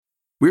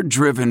We're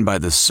driven by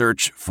the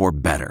search for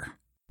better.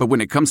 But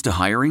when it comes to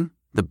hiring,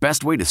 the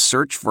best way to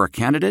search for a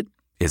candidate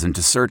isn't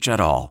to search at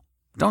all.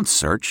 Don't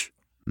search.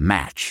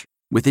 Match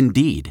with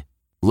Indeed.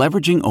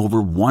 Leveraging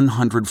over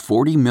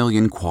 140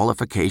 million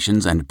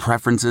qualifications and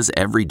preferences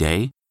every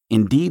day,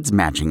 Indeed's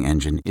matching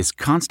engine is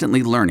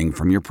constantly learning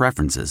from your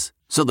preferences.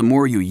 So the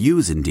more you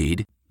use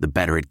Indeed, the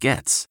better it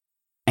gets.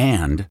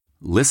 And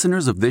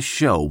listeners of this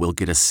show will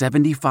get a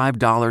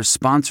 $75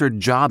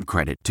 sponsored job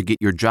credit to get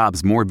your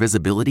jobs more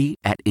visibility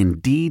at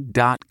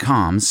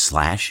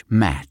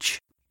Indeed.com/match.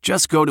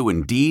 Just go to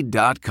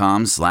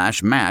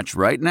Indeed.com/match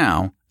right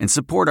now and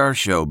support our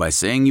show by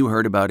saying you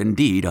heard about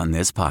Indeed on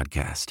this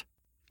podcast.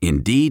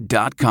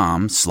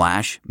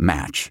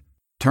 Indeed.com/match.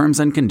 Terms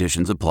and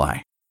conditions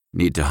apply.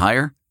 Need to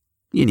hire?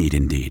 You need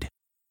Indeed.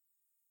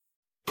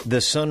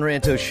 The Son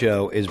Ranto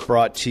Show is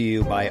brought to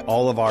you by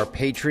all of our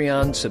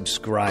Patreon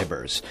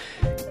subscribers.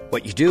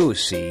 What you do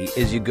see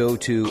is you go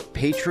to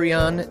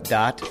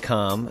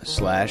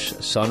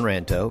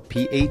patreon.com/sonranto,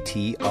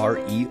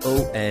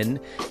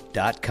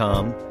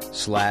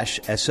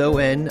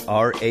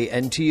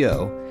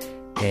 patreon.com/sonranto,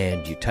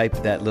 and you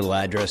type that little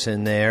address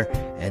in there,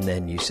 and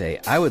then you say,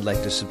 I would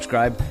like to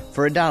subscribe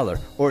for $1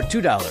 or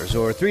 $2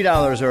 or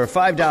 $3 or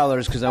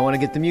 $5 because I want to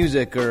get the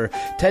music, or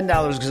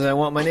 $10 because I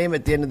want my name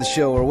at the end of the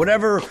show, or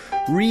whatever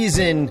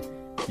reason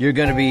you're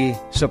going to be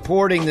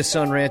supporting the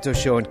Son Ranto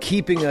Show and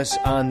keeping us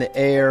on the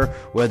air,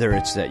 whether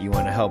it's that you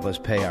want to help us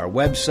pay our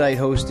website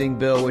hosting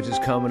bill, which is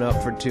coming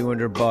up for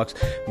 $200,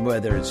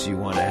 whether it's you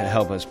want to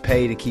help us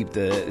pay to keep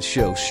the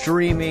show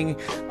streaming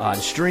on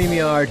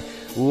StreamYard.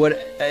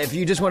 If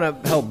you just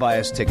want to help buy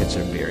us tickets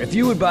or beer, if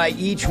you would buy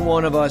each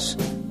one of us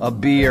a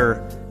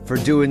beer for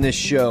doing this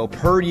show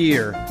per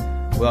year,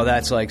 well,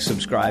 that's like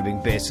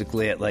subscribing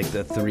basically at like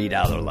the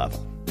 $3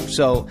 level.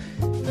 So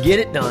get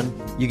it done.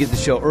 You get the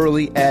show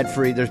early,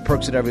 ad-free. There's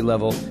perks at every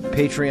level.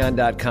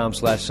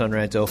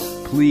 Patreon.com/sonranto.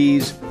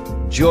 Please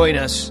join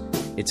us.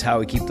 It's how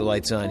we keep the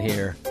lights on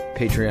here.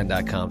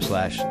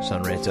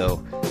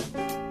 Patreon.com/sonranto.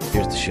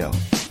 Here's the show.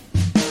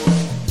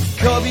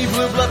 Cubby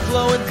blue blood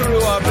flowing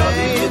through our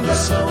veins.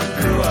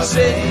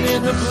 Sitting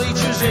in the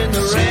bleachers in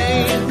the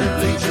rain.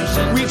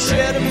 We've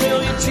shed a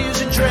million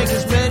tears and drank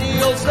as many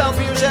old style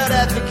beers out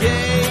at the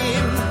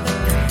game.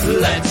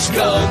 Let's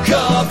go,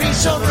 Cubby,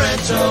 Son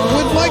Ranto.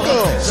 With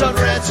Michael. Son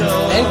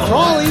Ranto. And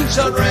Crawley.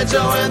 Son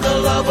Ranto and the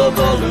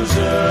lovable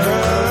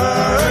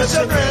loser.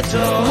 Son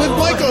Ranto. With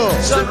Michael.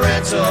 Son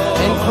Ranto.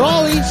 And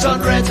Crawley. Son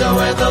Ranto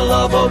and the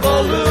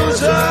lovable losers.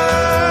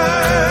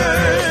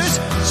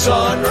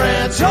 Son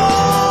Ranto.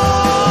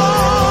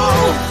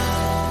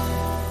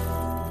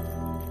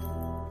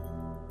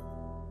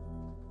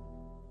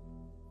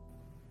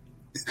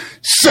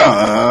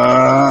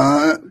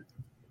 Son.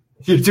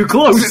 You're too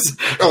close.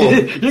 Oh. You're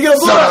going to blow it.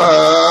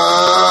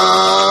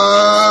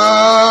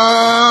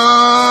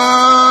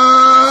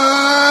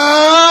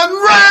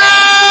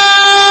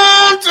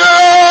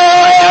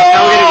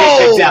 Now we're going to get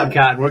kicked out,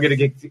 Cotton. We're going to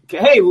get...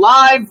 Hey,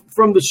 live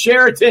from the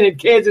Sheraton in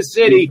Kansas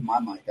City.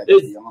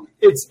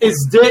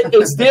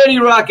 It's Danny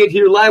Rocket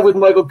here, live with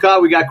Michael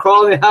Cott. We got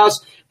Crawley in the house.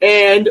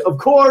 And, of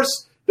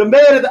course... the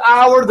man of the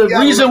hour, the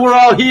reason we're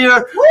all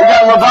here. We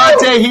got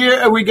Levante here,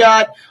 and we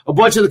got a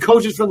bunch of the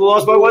coaches from the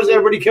Lost Boys. Why is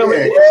everybody coming?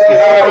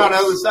 Yeah, on the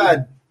other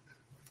side.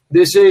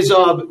 This is,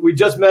 we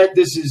just met,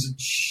 this is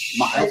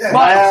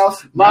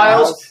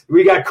Miles.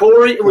 We got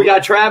Corey, and we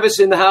got Travis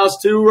in the house,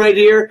 too, right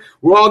here.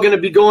 We're all going to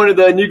be going to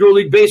the Negro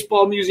League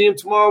Baseball Museum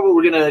tomorrow.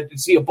 We're going to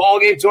see a ball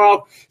game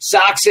tomorrow.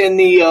 Sox and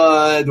the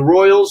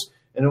Royals.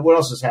 And then what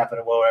else is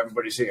happening while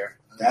everybody's here?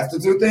 That's the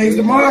two things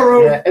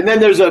tomorrow. Yeah. And then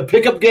there's a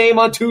pickup game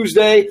on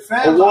Tuesday.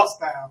 Sandlot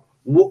style.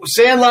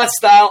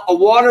 A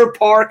water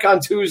park on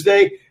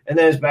Tuesday. And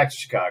then it's back to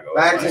Chicago.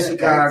 Back to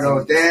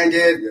Chicago. Dang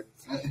it.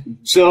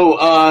 So,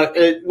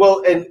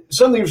 and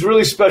something was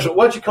really special.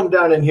 Why don't you come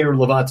down in here,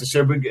 Levante, so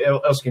everybody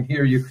else can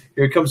hear you.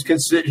 Here it comes, can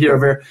sit here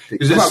over here.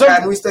 Because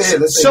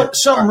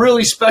something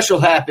really special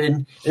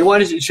happened. And why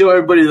don't you show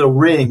everybody the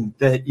ring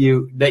that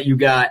you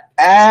got?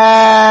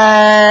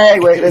 Hey,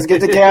 wait, let's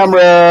get the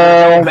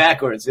camera.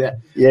 Backwards, yeah.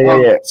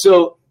 Yeah.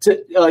 So,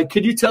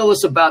 could you tell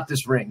us about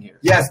this ring here?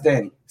 Yes,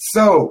 Danny.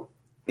 So,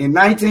 in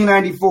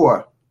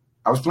 1994,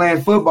 I was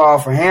playing football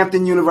for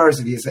Hampton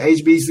University. It's an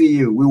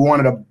HBCU. We were one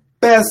of the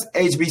best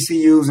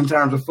HBCUs in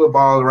terms of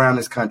football around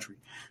this country.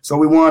 So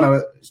we won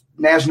a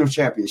national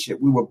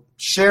championship. We were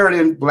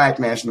Sheridan Black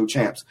National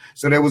Champs.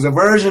 So there was a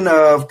version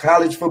of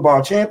college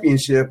football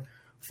championship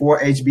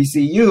for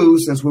HBCUs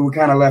since we were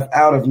kind of left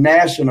out of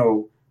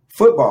national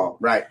football.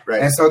 Right.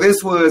 And so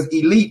this was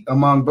elite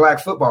among black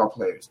football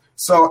players.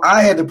 So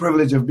I had the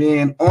privilege of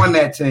being on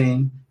that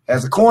team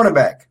as a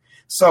cornerback.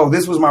 So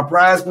this was my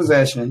prized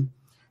possession.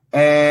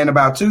 And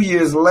about 2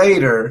 years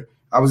later,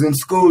 I was in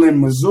school in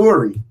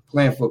Missouri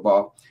playing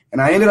football,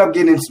 and I ended up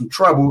getting in some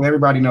trouble.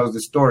 Everybody knows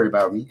the story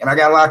about me, and I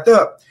got locked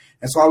up.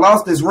 And so I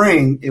lost this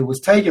ring. It was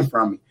taken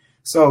from me.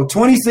 So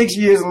 26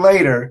 years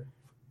later,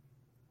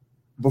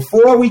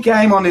 before we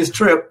came on this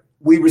trip,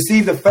 we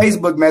received a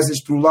Facebook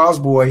message through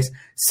Lost Boys.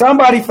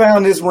 Somebody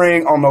found this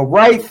ring on the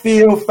right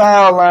field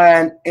foul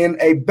line in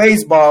a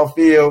baseball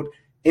field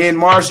in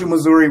Marshall,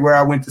 Missouri, where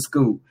I went to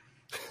school.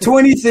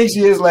 26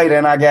 years later,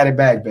 and I got it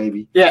back,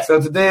 baby. Yeah. So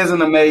today is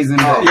an amazing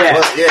day.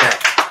 Yeah.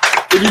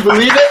 Can you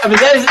believe it? I mean,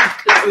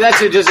 that's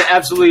just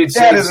absolutely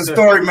insane. That is a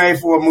story made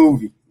for a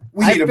movie.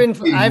 I've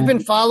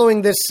been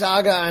following this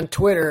saga on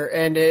Twitter,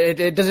 and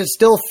it does it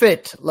still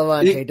fit,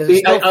 Levante? Does it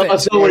still fit? I'll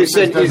tell you what he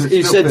said.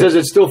 He said, "Does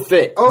it still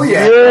fit?" Oh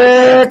yeah,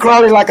 yeah,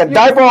 Crawley like a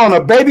diaper on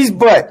a baby's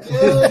butt.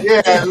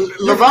 Yeah,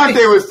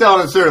 Levante was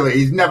telling us earlier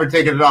he's never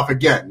taking it off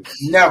again.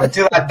 Never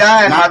till I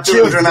die, and my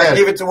children, I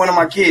give it to one of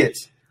my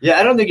kids. Yeah,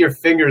 I don't think your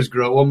fingers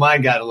grow. Well,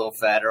 mine got a little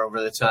fatter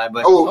over the time,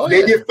 but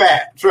they get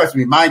fat. Trust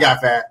me, mine got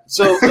fat.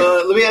 So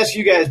let me ask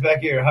you guys back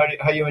here: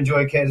 how you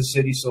enjoy Kansas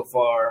City so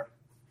far?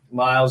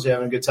 Miles, you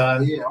having a good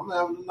time? Yeah, I'm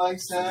having a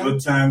nice time.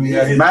 Good time.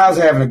 Yeah, Miles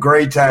having a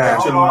great time.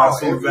 Chilling with my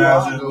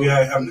supervisors. We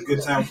are having a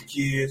good time with the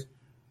kids.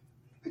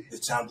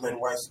 It's time to play go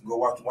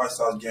watch the White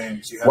Sox game.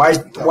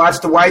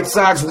 Watch the White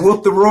Sox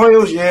whoop the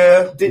Royals,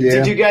 yeah.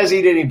 Did you guys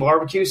eat any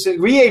barbecue?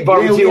 We ate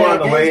barbecue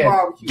on the way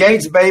in.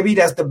 Gates, baby,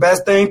 that's the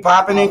best thing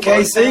popping in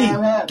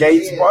KC.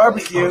 Gates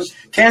barbecue.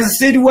 Kansas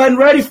City wasn't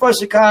ready for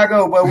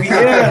Chicago, but we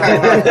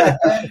did.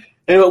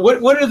 Anyway,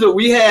 what are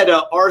we had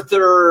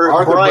Arthur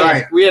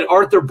Bryant. We had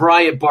Arthur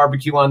Bryant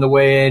barbecue on the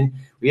way in.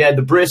 We had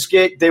the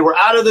brisket. They were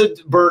out of the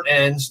burnt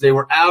ends. They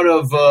were out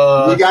of.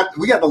 We got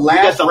the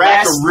last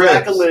rack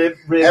of ribs.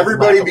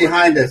 Everybody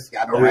behind us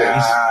got the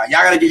ribs.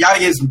 Y'all gotta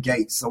get some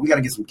Gates. So we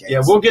gotta get some Gates.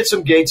 Yeah, we'll get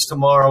some Gates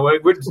tomorrow.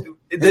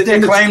 They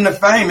claim to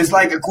fame. It's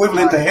like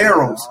equivalent to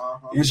Harold's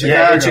in Chicago.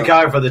 Yeah, in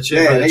Chicago for the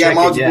chicken. Yeah, they got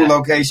multiple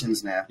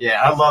locations now.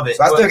 Yeah, I love it.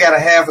 So I still got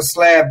a half a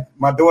slab.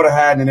 My daughter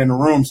hiding it in the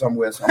room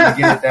somewhere. So I'm gonna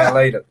get it there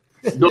later.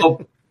 No,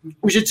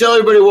 we should tell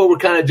everybody what we're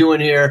kind of doing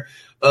here.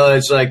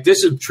 It's like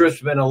this trip's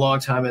been a long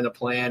time in the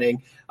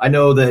planning. I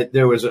know that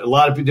there was a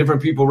lot of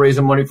different people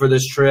raising money for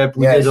this trip.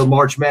 We did a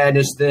March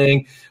Madness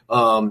thing,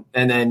 and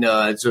then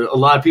so a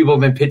lot of people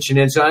have been pitching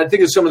in. So I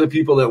think it's some of the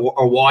people that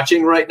are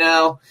watching right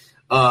now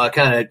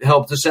kind of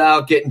helped us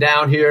out getting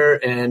down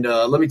here. And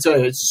let me tell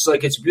you, it's a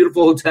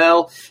beautiful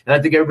hotel, and I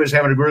think everybody's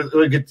having a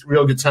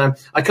real good time.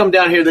 I come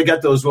down here, they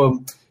got those.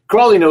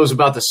 Crawley knows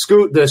about the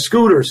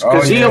scooters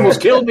because he almost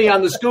killed me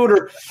on the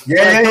scooter.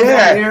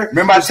 Yeah.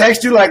 Remember I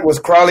texted you was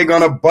Crawley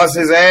gonna bust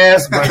his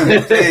ass? But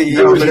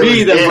it was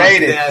me that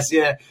made it. Ass,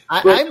 yeah.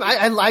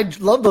 I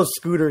love those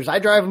scooters. I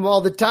drive them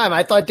all the time.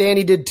 I thought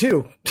Danny did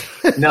too.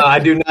 No, I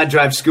do not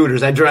drive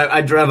scooters. I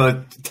drive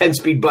a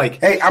 10-speed bike.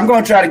 Hey, I'm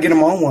gonna try to get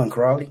him on one,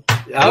 Crawley.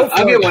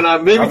 I'll get one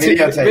on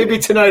maybe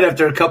tonight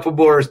after a couple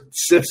more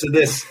sips of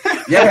this.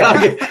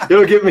 Yeah,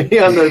 it'll get me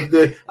on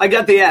the. I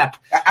got the app.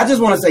 I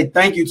just want to say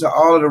thank you to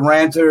all of the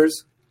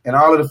ranters and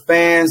all of the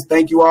fans.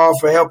 Thank you all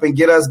for helping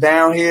get us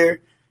down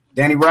here.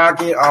 Danny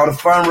Rocket, all the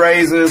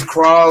fundraisers,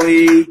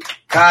 Crawley,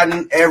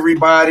 Cotton,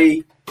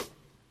 everybody.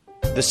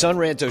 The Son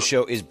Ranto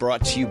Show is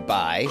brought to you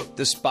by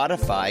the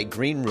Spotify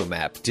Green Room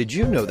app. Did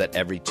you know that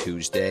every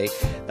Tuesday,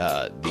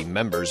 the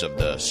members of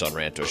the Son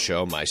Ranto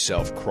Show,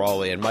 myself,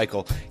 Crawley, and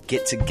Michael,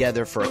 get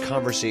together for a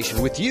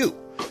conversation with you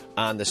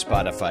on the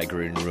Spotify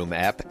Green Room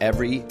app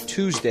every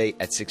Tuesday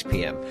at 6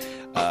 p.m.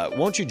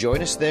 Won't you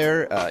join us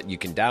there? You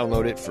can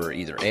download it for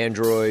either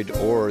Android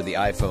or the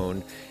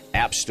iPhone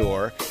App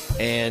Store,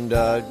 and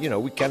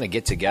we kind of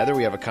get together.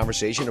 We have a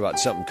conversation about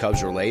something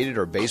Cubs related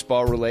or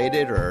baseball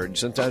related, or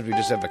sometimes we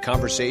just have a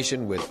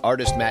conversation with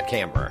artist Matt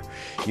Camber.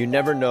 You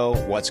never know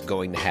what's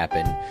going to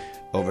happen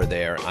over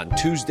there on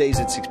Tuesdays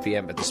at 6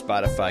 p.m. at the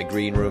Spotify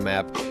Green Room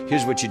app.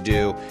 Here's what you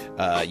do.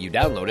 You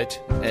download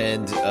it,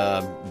 and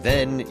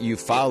then you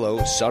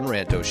follow Son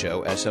Ranto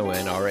Show,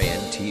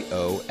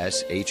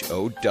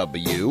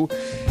 SONRANTOSHOW,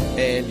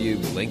 and you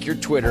link your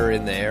Twitter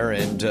in there,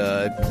 and,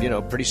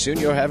 pretty soon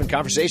you're having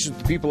conversations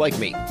with people like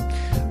me.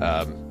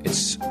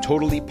 It's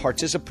totally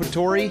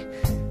participatory.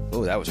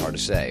 Oh, that was hard to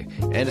say.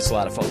 And it's a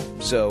lot of fun.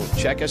 So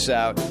check us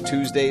out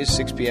Tuesdays,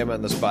 6 p.m.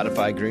 on the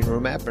Spotify Green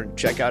Room app, and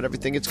check out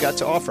everything it's got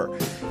to offer.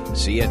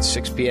 See you at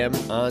 6 p.m.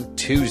 on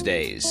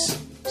Tuesdays.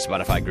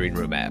 Spotify Green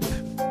Room app.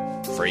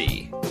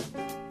 Free.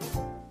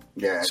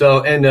 Yeah.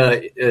 So, and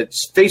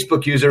it's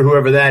Facebook user,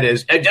 whoever that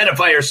is,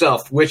 identify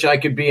yourself. Wish I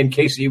could be in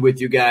KC with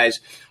you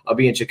guys. I'll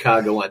be in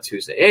Chicago on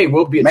Tuesday. Hey,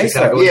 we'll be in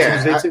Chicago on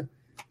Tuesday, too.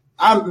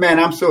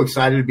 I'm so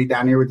excited to be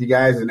down here with you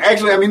guys. And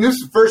actually, this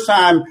is the first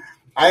time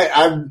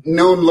I've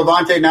known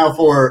Levante now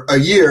for a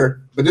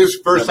year, but this is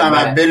the first time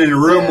I've been in a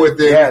room with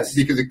him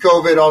because of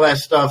COVID, all that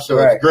stuff. So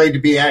it's great to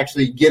be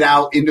get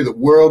out into the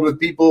world with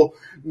people,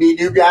 meet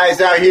you guys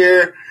out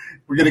here.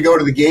 We're going to go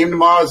to the game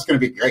tomorrow. It's going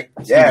to be great.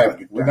 Yeah,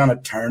 we're going to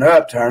turn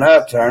up.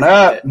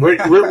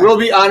 We'll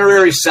be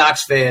honorary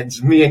Sox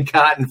fans, me and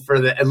Cotton, for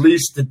at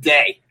least the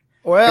day.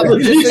 Well,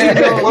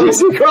 What was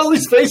see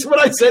Carly's face when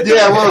I said that?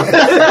 Yeah,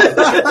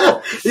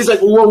 well, he's like,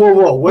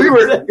 whoa. We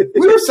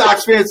were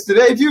Sox fans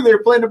today too. They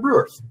were playing the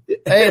Brewers.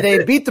 Hey,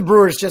 they beat the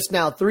Brewers just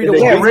now, 3-1.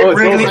 Yeah,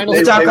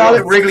 Wrigley. Call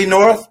it Wrigley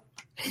North.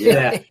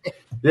 Yeah.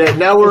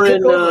 Now we're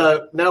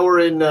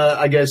in.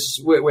 I guess.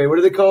 Wait. What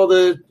do they call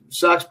the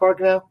Sox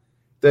Park now?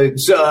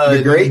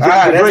 The great.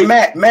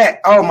 That's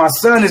Matt. Oh, my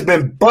son has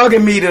been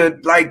bugging me to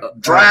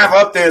drive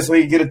up there so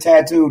he can get a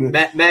tattoo.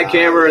 Matt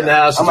Cameron in the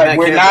house. I'm like,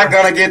 we're not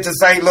gonna get to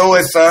St.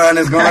 Louis, son.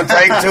 It's gonna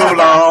take too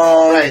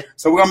long. Right.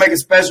 So we're gonna make a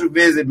special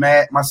visit,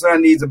 Matt. My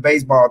son needs a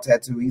baseball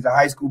tattoo. He's a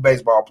high school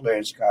baseball player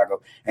in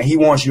Chicago, and he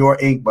wants your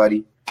ink,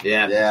 buddy.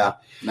 Yeah.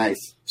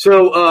 Nice.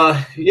 So,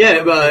 I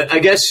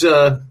guess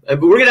we're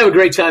going to have a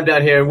great time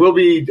down here. We'll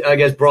be, I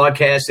guess,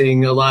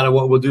 broadcasting a lot of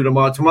what we'll do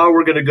tomorrow. Tomorrow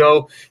we're going to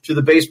go to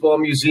the Baseball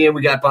Museum.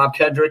 We got Bob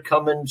Kendrick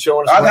coming,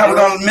 showing us. I thought we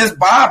were going to miss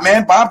Bob,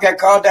 man. Bob got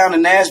called down to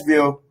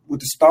Nashville with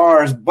the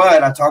Stars,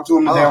 but I talked to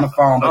him today on the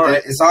phone.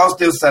 But it's all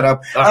still set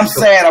up. I'm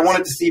sad. I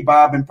wanted to see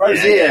Bob in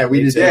person. Yeah,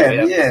 we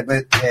did. Yeah,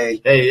 but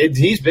hey.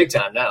 He's big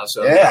time now.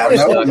 So yeah,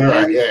 I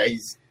know. Yeah,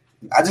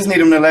 I just need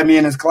him to let me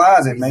in his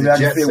closet. Maybe I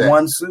can fit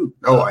one suit.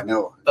 Oh, I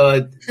know.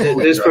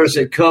 This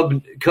person,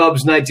 Cubs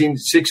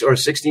 1906 or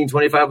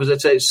 1625, was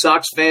that say?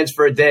 Sox fans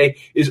for a day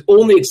is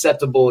only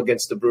acceptable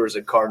against the Brewers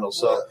and Cardinals.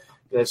 So,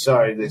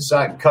 sorry, the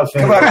Cubs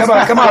fan.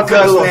 Come on,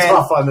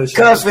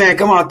 Cubs fan.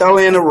 Come on, throw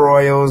in the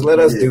Royals. Let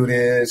us do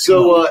this.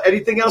 So,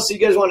 anything else you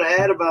guys want to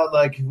add about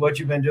what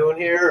you've been doing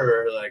here,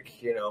 or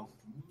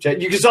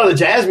you just saw the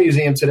Jazz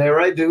Museum today,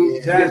 right, dude?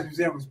 Yeah, Jazz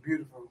Museum was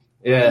beautiful.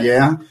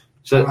 Yeah.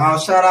 So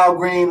shout out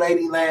Green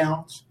Lady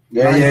Lounge.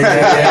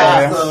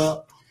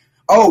 Yeah.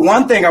 Oh,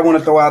 one thing I want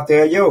to throw out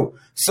there,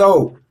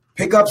 so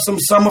pick up some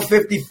Summer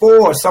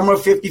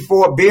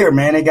 54 beer,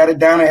 man. They got it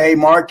down at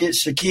Haymarket.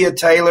 Shakia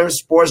Taylor,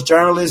 sports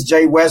journalist,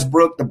 Jay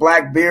Westbrook, the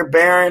Black Beer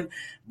Baron,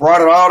 brought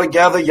it all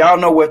together. Y'all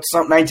know what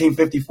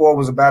 1954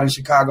 was about in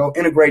Chicago,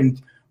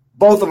 integrating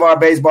both of our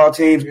baseball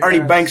teams. Ernie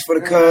Banks for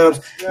the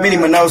Cubs, Minnie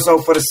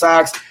Minoso for the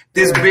Sox.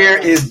 This beer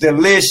is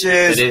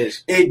delicious. It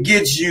is. It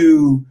gets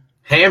you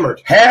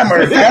hammered. And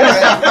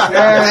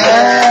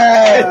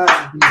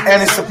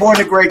it's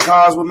supporting a great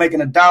cause. We're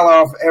making $1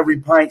 off every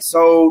pint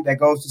sold that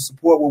goes to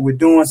support what we're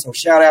doing. So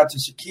shout out to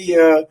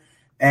Shakia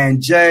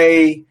and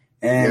Jay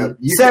and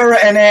Sarah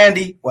and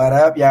Andy. What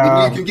up,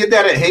 y'all? You can get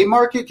that at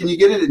Haymarket. Can you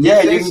get it at you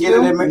can get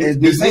it at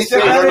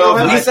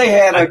Nisei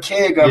had a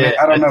keg of it.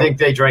 I don't know. I think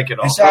they drank it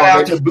all. And shout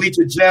out to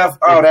Bleacher Jeff.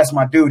 Oh, that's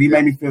my dude. He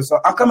made me feel so.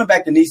 I'm coming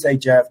back to Nisei,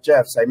 Jeff.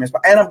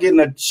 And I'm getting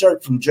a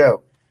shirt from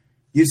Joe.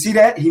 You see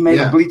that? He made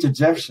a Bleacher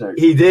Jeff shirt.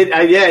 He did?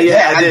 I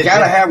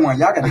gotta have one.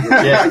 Y'all gotta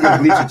get a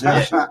Bleacher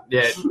Jeff shirt.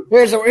 Yeah.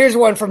 Here's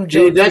one from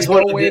Joe. That's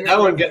that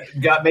one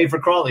got made for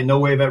Crawley. No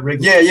Wave at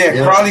Wrigley.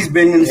 Yeah. Crawley's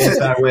been in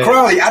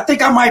Crawley, I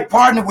think I might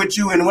partner with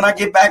you, and when I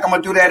get back, I'm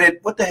gonna do that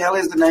at what the hell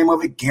is the name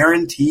of it?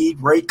 Guaranteed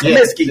Rate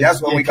Comiskey.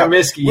 That's what we got.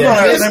 Comiskey. We're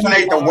gonna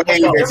eliminate the Wave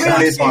at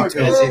Comiskey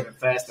too. That's even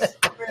faster.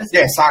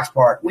 Yeah, Sox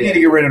Park. We need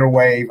to get rid of the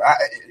Wave.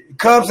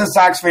 Cubs and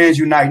Sox fans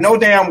unite. No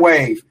damn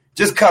Wave.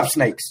 Just cup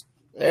snakes.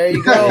 There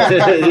you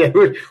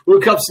go. we're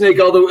cup snake.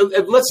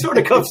 Let's start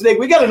a cup snake.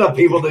 We got enough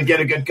people to get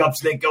a good cup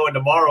snake going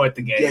tomorrow at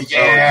the game.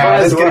 Yeah.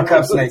 Let's get a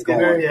cup snake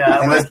going.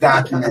 And let's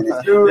document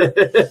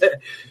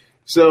it.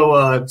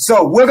 So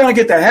we're gonna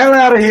get the hell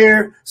out of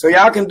here so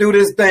y'all can do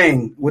this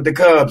thing with the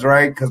Cubs,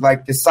 right? Because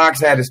the Sox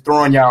hat is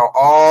throwing y'all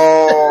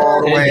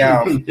all the way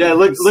out. Yeah,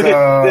 look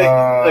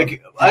at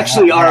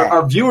actually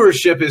our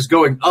viewership is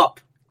going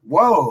up.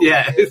 Whoa.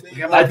 Yeah. I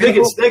think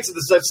it stinks.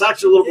 The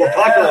Sox are a little more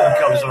popular than the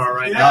Cubs are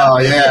right now. Oh,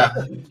 yeah.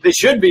 They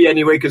should be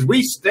anyway because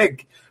we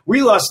stink.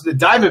 We lost to the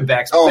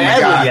Diamondbacks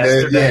badly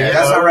yesterday. Yeah,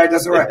 that's all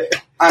right.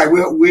 All right,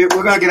 we're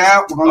going to get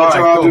out. We're going to let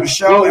you all do the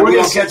show, and we're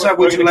going to catch up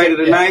with you later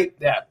tonight.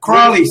 Yeah.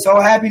 Crawley, so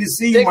happy to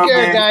see you, my man.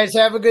 Take care, guys.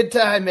 Have a good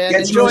time, man.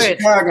 Enjoy it.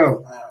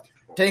 Chicago.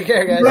 Take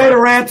care, guys.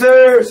 Later,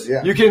 Ranters.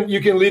 Yeah. You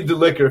can leave the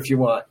liquor if you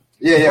want.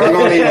 Yeah, we're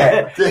going to need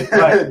that.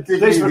 Right.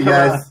 Thanks for coming,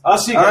 guys. I'll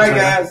see you guys. All right,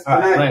 guys. All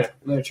right,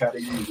 later,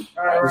 Charlie.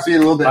 All right, we'll see you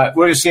in a little bit. All right,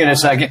 we're going to see you in a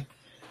second.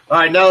 All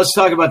right, now let's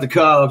talk about the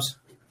Cubs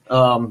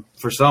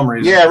for some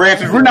reason. Yeah,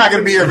 Ranters, we're not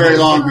going to be here very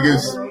long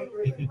because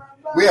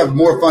we have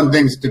more fun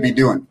things to be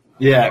doing.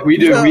 Yeah, we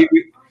do.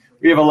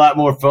 We have a lot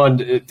more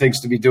fun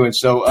things to be doing.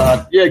 So,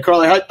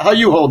 Carly, how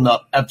you holding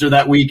up after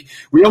that week?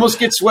 We almost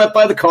get swept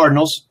by the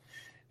Cardinals,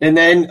 and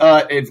then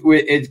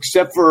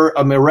except for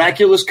a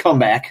miraculous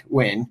comeback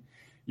win,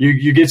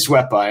 you get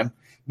swept by them.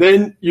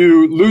 Then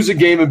you lose a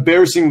game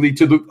embarrassingly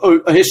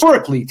to a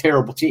historically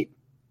terrible team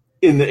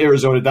in the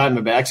Arizona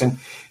Diamondbacks, and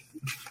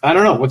I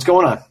don't know what's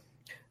going on.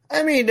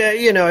 I mean,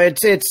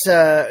 it's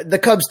the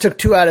Cubs took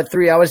 2 out of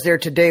 3. I was there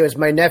today. It was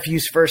my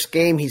nephew's first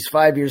game. He's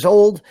 5 years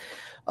old.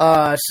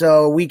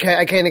 So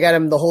I kind of got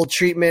him the whole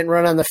treatment,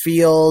 run on the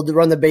field,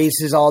 run the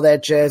bases, all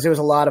that jazz. It was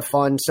a lot of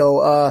fun.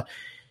 So,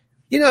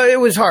 it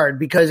was hard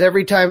because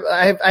every time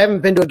I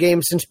haven't been to a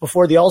game since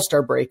before the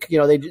All-Star break.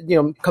 They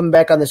coming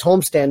back on this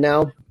homestand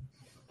now.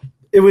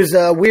 It was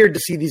weird to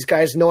see these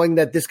guys knowing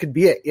that this could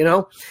be it,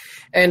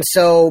 And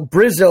so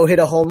Brizzo hit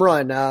a home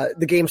run.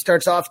 The game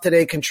starts off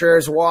today.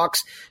 Contreras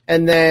walks,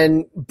 and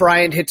then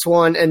Bryant hits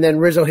one, and then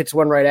Rizzo hits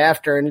one right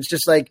after. And it's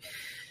just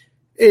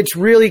it's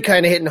really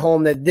kind of hitting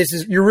home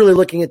that you're really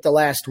looking at the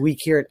last week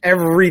here, and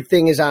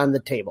everything is on the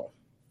table.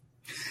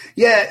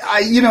 Yeah,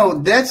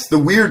 that's the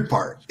weird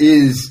part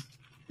is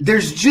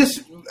there's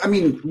just,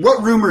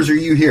 what rumors are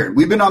you hearing?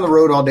 We've been on the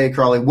road all day,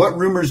 Crawley. What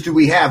rumors do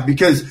we have?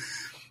 Because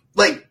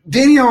like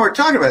Danny and I were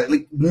talking about it,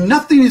 like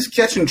nothing is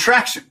catching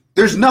traction.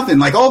 There's nothing.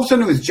 Like all of a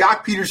sudden it was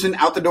Jock Peterson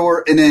out the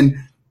door, and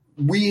then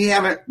we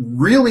haven't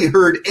really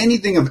heard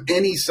anything of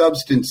any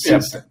substance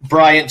since then.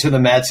 Bryant to the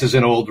Mets is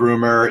an old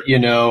rumor.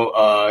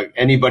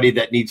 Anybody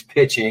that needs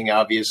pitching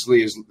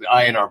obviously is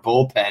eyeing our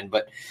bullpen.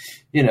 But,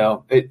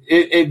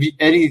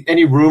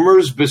 any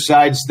rumors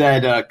besides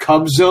that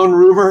Cubs zone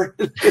rumor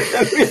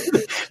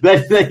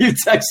that you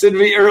texted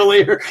me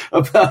earlier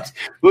about,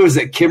 what was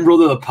it,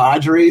 Kimbrel to the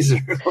Padres? Or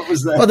what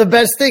was that? Well, the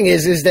best thing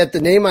is that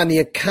the name on the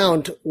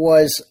account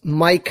was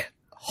Mike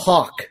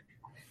Hawk.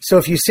 So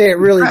if you say it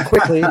really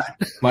quickly,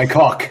 Mike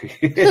Hawk.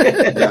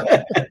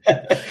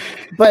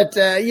 But,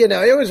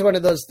 it was one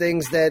of those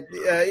things that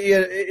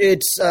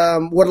it's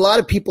what a lot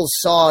of people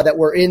saw that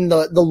were in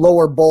the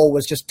lower bowl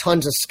was just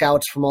tons of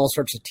scouts from all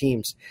sorts of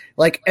teams.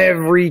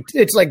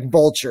 It's like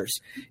vultures.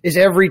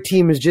 Every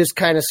team is just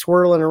kind of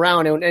swirling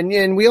around.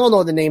 And we all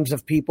know the names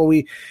of people.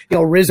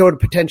 Rizzo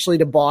potentially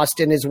to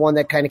Boston is one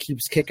that kind of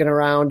keeps kicking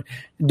around.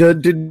 Do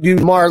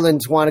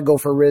Marlins want to go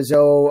for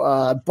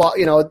Rizzo?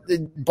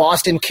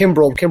 Boston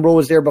Kimbrel. Kimbrel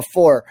was there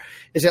before.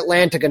 Is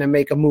Atlanta going to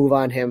make a move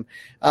on him?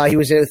 He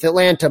was with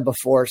Atlanta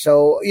before.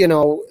 So,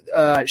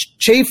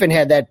 Chafin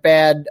had that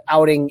bad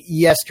outing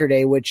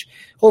yesterday, which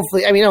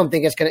hopefully, I don't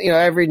think it's going to,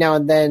 every now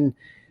and then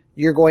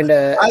you're going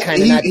to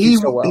kind of not do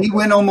so well. He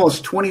went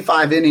almost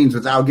 25 innings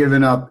without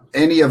giving up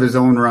any of his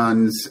own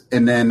runs,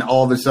 and then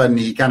all of a sudden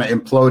he kind of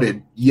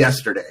imploded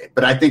yesterday.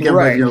 But I think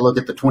everybody's going to look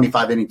at the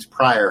 25 innings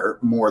prior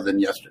more than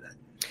yesterday.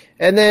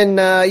 And then,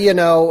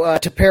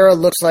 Tepera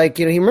looks like,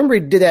 he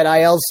did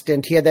that IL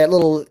stint. He had that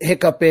little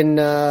hiccup in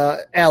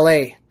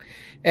L.A.,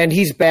 and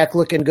he's back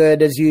looking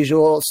good as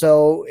usual.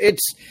 So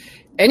it's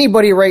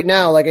anybody right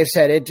now, like I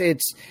said,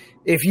 it's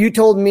if you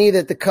told me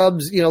that the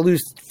Cubs,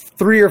 lose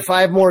 3 or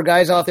 5 more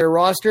guys off their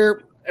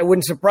roster, it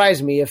wouldn't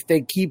surprise me. If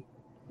they keep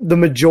the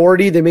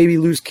majority, they maybe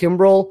lose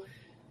Kimbrel.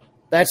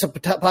 That's a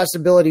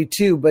possibility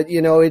too, but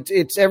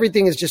it's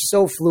everything is just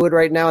so fluid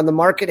right now, and the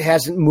market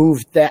hasn't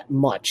moved that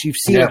much. You've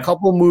seen a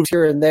couple moves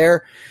here and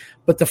there,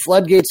 but the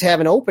floodgates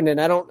haven't opened,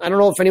 and I don't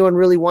know if anyone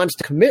really wants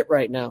to commit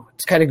right now.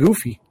 It's kind of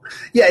goofy.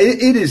 Yeah,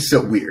 it is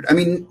so weird.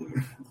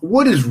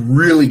 What is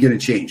really going to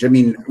change?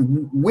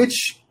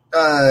 Which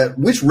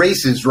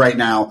races right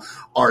now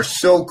are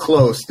so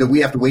close that we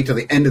have to wait till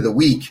the end of the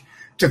week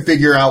to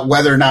figure out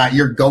whether or not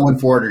you're going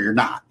for it or you're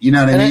not? You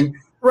know what I mean?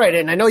 Right,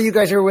 and I know you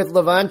guys are with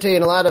Levante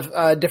and a lot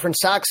of different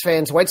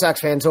White Sox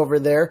fans over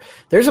there.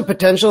 There's a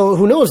potential,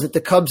 who knows, that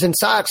the Cubs and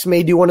Sox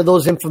may do one of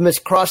those infamous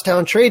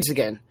crosstown trades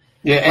again.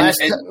 Yeah,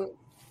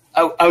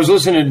 I was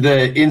listening to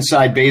the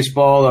Inside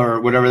Baseball or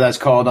whatever that's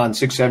called on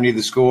 670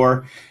 The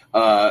Score. Hit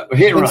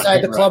and run.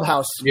 Inside the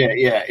clubhouse.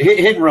 Yeah.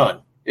 Hit and run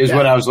is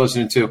what I was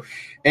listening to.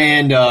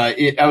 And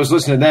I was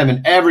listening to them,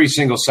 and every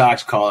single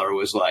Sox caller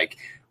was like,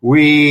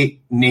 we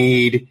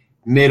need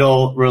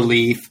middle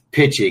relief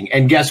pitching.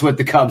 And guess what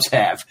the Cubs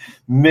have?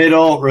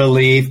 Middle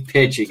relief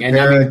pitching. And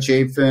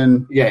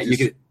Chafin. Yeah,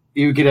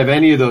 you could have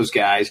any of those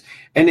guys.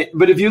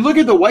 But if you look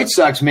at the White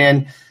Sox,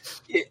 man,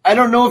 I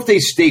don't know if they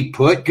stay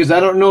put, because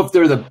I don't know if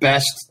they're the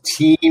best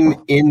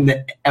team in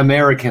the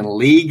American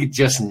League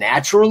just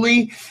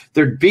naturally.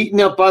 They're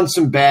beating up on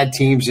some bad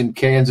teams in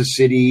Kansas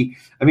City.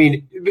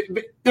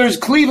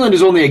 Cleveland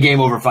is only a game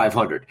over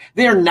 500.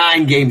 They are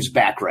 9 games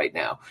back right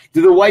now.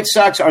 Do the White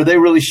Sox, are they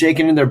really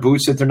shaking in their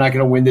boots that they're not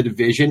going to win the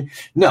division?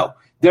 No.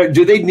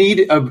 Do they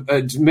need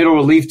a middle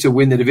relief to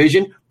win the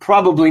division?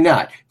 Probably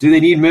not. Do they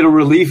need middle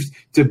relief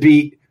to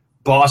beat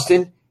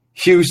Boston,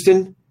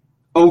 Houston,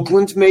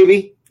 Oakland,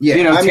 maybe?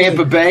 Yeah,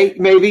 Tampa Bay,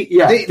 maybe.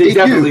 Yeah, they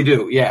definitely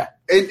do. Yeah,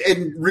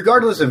 and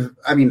regardless of,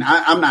 I'm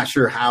not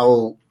sure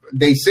how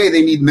they say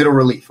they need middle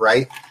relief,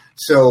 right?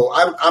 So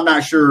I'm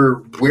not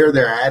sure where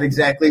they're at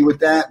exactly with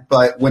that.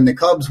 But when the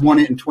Cubs won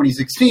it in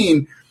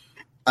 2016,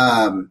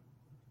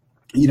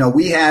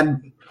 we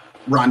had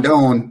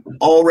Rondon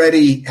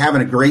already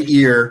having a great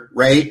year,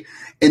 right?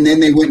 And then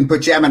they went and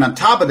put Chapman on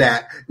top of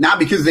that, not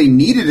because they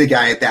needed a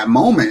guy at that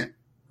moment,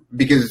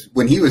 because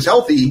when he was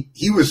healthy,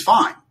 he was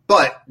fine.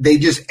 But they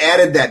just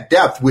added that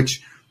depth,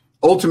 which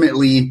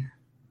ultimately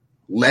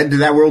led to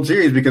that World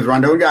Series, because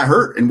Rondon got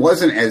hurt and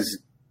wasn't as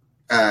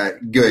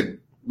good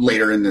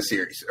later in the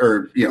series,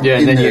 or and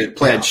then you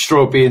had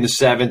Stropey in the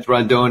 7th,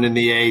 Rondon in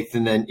the 8th,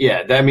 and then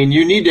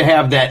you need to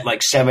have that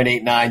 7,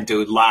 8, 9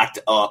 dude locked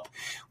up.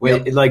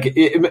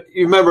 You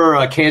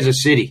remember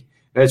Kansas City?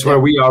 That's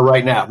where we are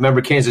right now. Remember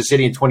Kansas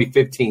City in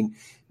 2015?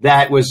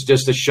 That was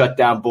just a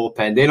shutdown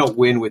bullpen. They don't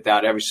win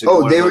without every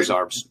single one of those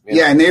arms.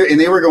 Yeah, and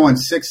they were going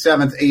 6th,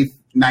 7th, 8th,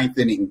 9th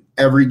inning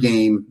every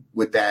game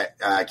with that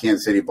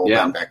Kansas City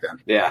bullpen back then.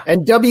 Yeah.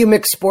 And W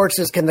Mix Sports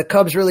says, can the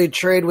Cubs really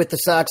trade with the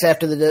Sox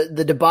after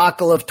the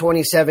debacle of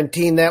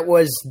 2017? That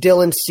was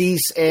Dylan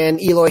Cease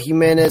and Eloy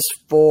Jimenez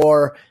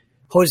for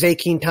Jose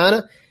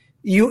Quintana.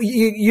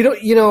 You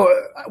don't,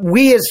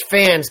 we as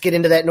fans get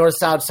into that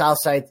north-south,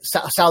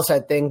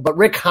 south-side thing, but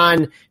Rick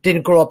Hahn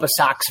didn't grow up a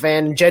Sox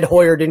fan, and Jed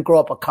Hoyer didn't grow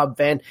up a Cub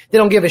fan. They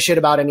don't give a shit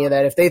about any of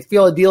that. If they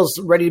feel a deal's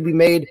ready to be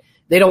made,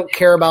 they don't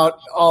care about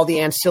all the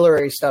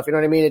ancillary stuff. You know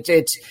what I mean?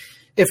 It's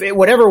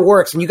whatever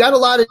works, and you got a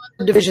lot of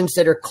divisions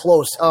that are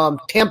close.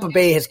 Tampa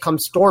Bay has come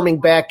storming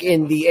back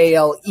in the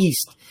AL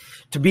East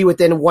to be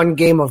within one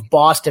game of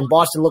Boston.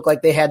 Boston looked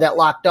like they had that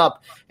locked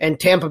up, and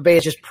Tampa Bay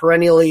is just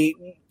perennially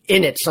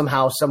in it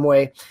somehow, some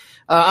way.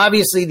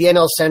 Obviously, the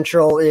NL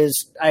Central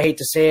is, I hate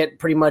to say it,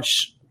 pretty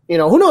much,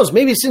 who knows?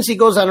 Maybe since he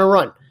goes on a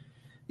run,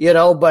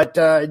 but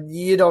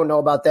you don't know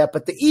about that.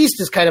 But the East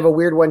is kind of a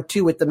weird one,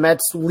 too, with the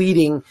Mets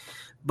leading,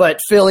 but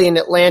Philly and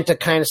Atlanta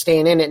kind of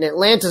staying in it. And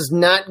Atlanta's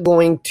not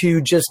going to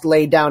just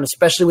lay down,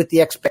 especially with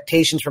the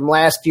expectations from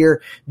last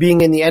year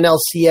being in the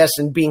NLCS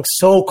and being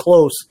so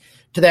close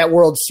to that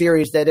World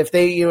Series that if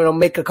they,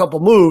 make a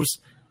couple moves,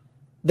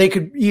 they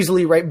could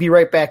easily be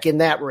right back in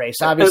that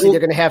race. Obviously, they're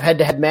going to have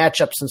head-to-head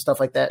matchups and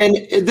stuff like that.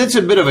 And that's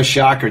a bit of a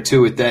shocker,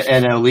 too, with the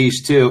NL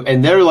East, too.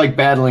 And they're like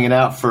battling it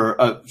out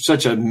for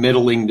such a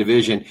middling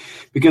division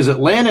because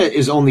Atlanta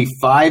is only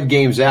 5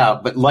 games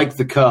out, but like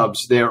the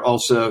Cubs, they're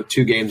also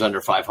 2 games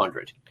under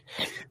 500.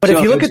 But so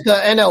if you look at the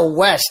NL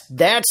West,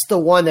 that's the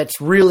one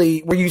that's really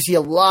where you see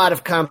a lot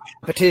of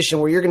competition,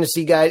 where you're going to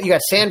see guys. You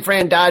got San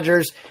Fran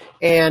Dodgers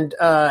and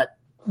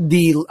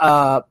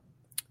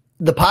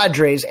the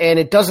Padres, and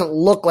it doesn't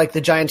look like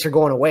the Giants are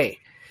going away.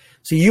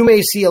 So you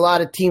may see a lot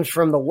of teams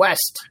from the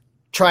West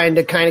trying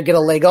to kind of get a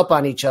leg up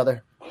on each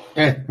other.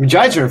 Yeah,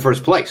 Giants are in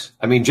first place.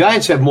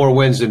 Giants have more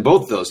wins than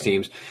both those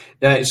teams.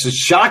 So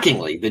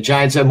shockingly, the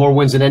Giants have more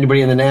wins than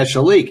anybody in the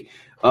National League.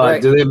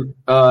 Right. In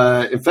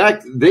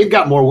fact, they've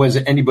got more wins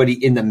than anybody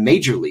in the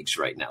major leagues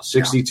right now,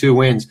 62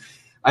 wins.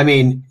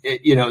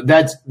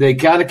 They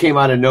kind of came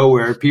out of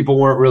nowhere. People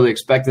weren't really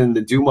expecting them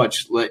to do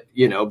much, but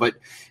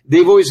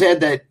they've always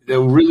had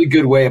a really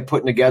good way of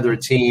putting together a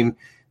team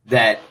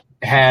that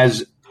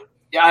has,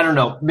 I don't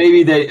know,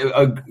 maybe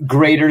a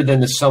greater than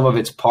the sum of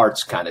its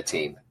parts kind of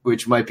team,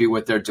 which might be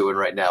what they're doing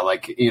right now.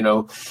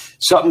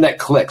 Something that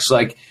clicks.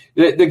 Like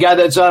the guy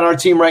that's on our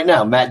team right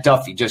now, Matt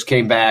Duffy, just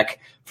came back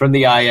from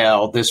the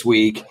IL this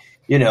week.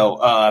 He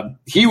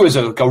was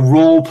a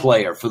role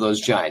player for those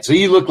Giants. So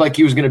he looked like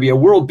he was going to be a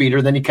world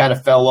beater. Then he kind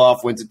of fell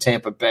off, went to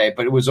Tampa Bay,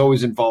 but it was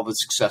always involved with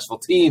successful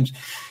teams.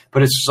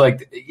 But it's just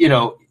like,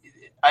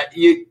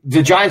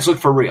 the Giants look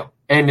for real,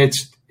 and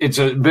it's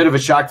a bit of a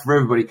shock for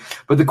everybody.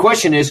 But the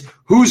question is,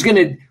 who's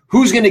going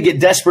to get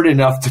desperate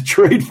enough to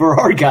trade for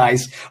our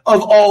guys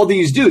of all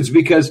these dudes?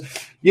 Because,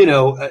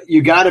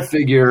 you got to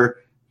figure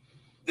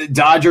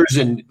Dodgers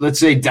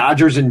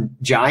and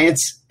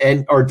Giants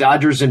or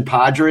Dodgers and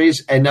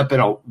Padres end up in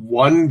a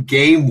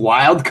 1-game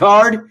wild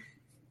card,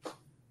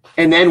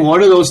 and then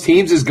one of those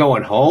teams is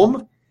going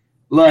home,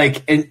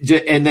 and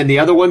then the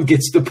other one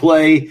gets to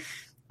play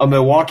a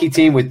Milwaukee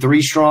team with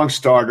 3 strong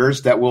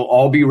starters that will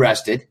all be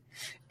rested,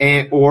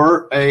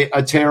 or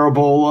a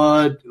terrible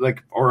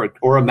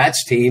or a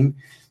Mets team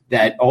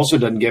that also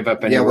doesn't give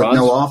up any runs.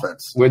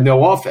 With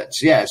no offense.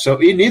 Yeah. So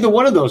neither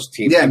one of those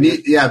teams.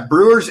 Yeah.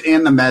 Brewers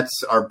and the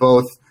Mets are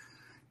both.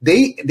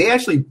 They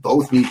actually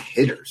both need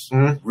hitters.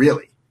 Mm-hmm.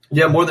 Really.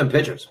 Yeah, more than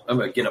pitchers. I'm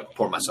going to get up and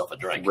pour myself a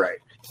drink. Right.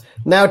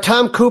 Now,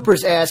 Tom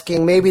Cooper's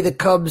asking, maybe the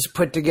Cubs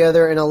put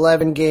together an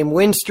 11-game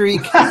win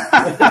streak.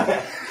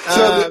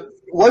 So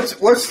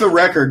what's the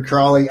record,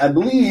 Crawley? I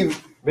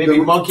believe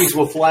maybe monkeys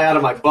will fly out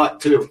of my butt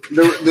too.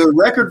 The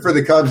record for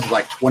the Cubs is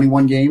like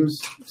 21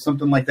 games,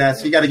 something like that.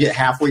 So you got to get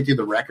halfway through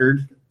the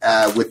record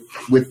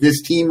with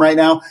this team right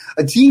now.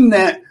 A team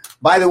that,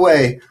 by the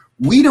way,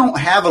 we don't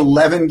have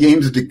 11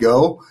 games to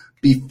go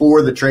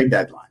before the trade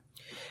deadline.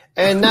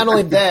 And not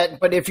only that,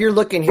 but if you're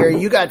looking here,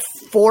 you got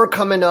 4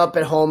 coming up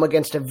at home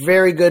against a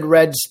very good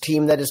Reds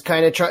team that is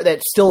kind of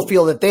that still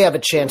feel that they have a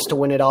chance to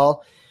win it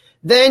all.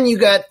 Then you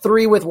got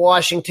 3 with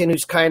Washington,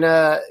 who's kind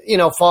of,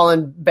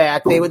 fallen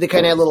back. They kind of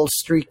had a little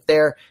streak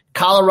there.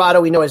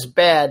 Colorado, we know, is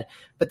bad.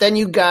 But then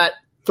you got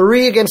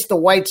 3 against the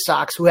White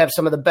Sox, who have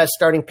some of the best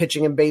starting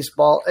pitching in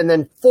baseball, and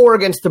then 4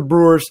 against the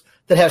Brewers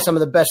that have some of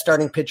the best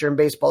starting pitcher in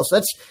baseball. So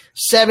that's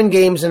 7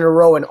 games in a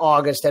row in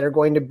August that are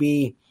going to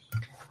be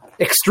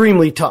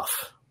extremely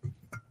tough.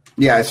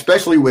 Yeah,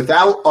 especially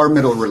without our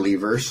middle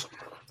relievers,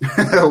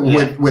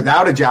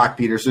 without a Jock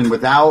Peterson,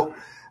 without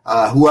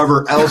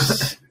whoever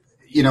else –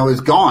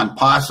 is gone.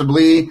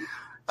 Possibly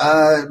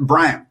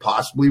Bryant,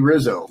 possibly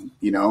Rizzo.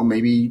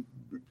 Maybe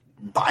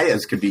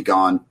Baez could be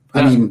gone.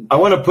 I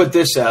want to put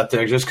this out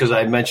there just because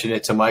I mentioned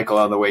it to Michael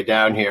on the way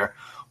down here.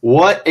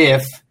 What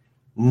if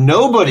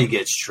nobody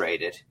gets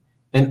traded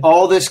and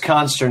all this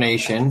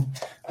consternation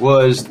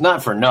was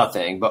not for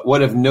nothing, but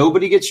what if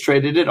nobody gets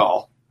traded at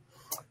all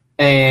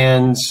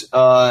and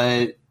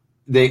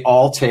they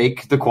all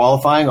take the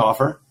qualifying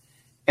offer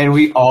and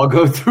we all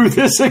go through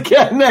this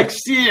again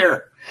next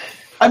year?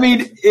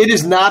 It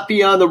is not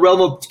beyond the realm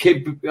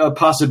of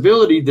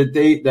possibility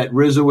that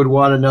Rizzo would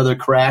want another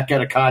crack at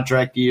a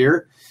contract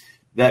year,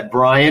 that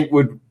Bryant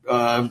would,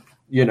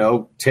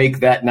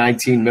 take that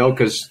 $19 million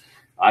because,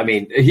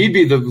 he'd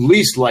be the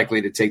least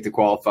likely to take the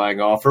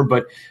qualifying offer.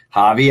 But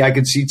Javi, I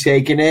could see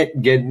taking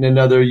it, getting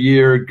another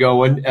year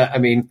going.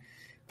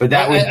 But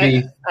that would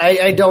be –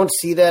 I don't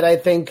see that. I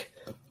think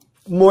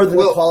more than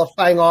the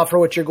qualifying offer,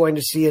 what you're going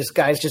to see is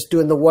guys just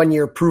doing the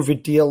 1-year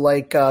prove-it deal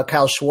like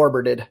Kyle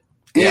Schwarber did.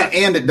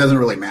 And it doesn't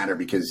really matter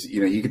because,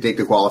 you can take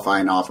the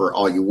qualifying offer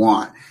all you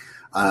want.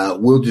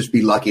 We'll just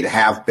be lucky to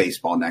have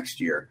baseball next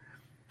year.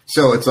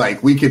 So it's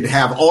like we could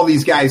have all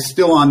these guys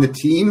still on the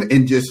team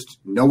and just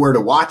nowhere to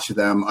watch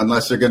them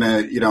unless they're going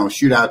to,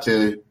 shoot out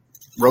to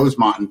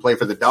Rosemont and play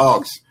for the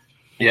Dogs.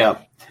 Yeah.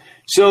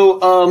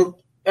 So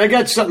I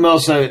got something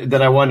else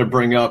that I wanted to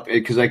bring up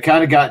because I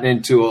kind of gotten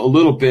into a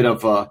little bit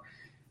of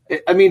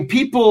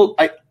people,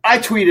 I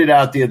tweeted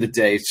out the other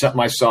day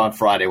something I saw on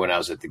Friday when I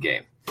was at the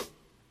game.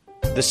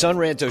 The Son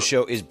Ranto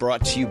Show is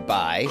brought to you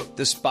by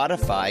the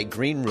Spotify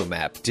Green Room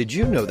app. Did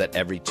you know that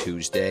every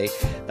Tuesday,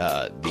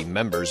 the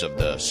members of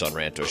the Son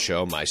Ranto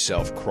Show,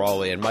 myself,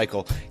 Crawley, and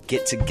Michael,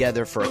 get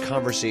together for a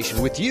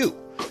conversation with you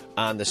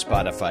on the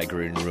Spotify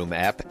Green Room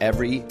app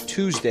every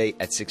Tuesday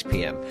at 6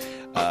 p.m.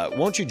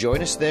 Won't you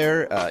join us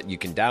there? You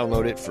can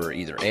download it for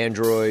either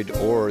Android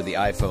or the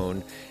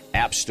iPhone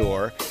App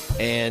Store,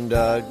 and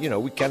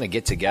we kind of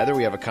get together.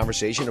 We have a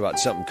conversation about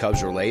something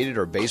Cubs related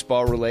or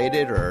baseball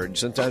related, or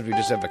sometimes we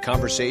just have a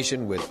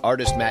conversation with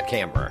artist Matt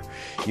Camber.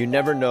 You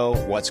never know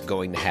what's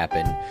going to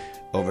happen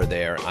over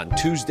there on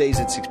Tuesdays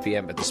at 6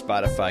 p.m. at the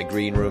Spotify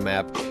Green Room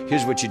app.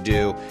 Here's what you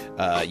do.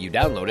 You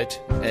download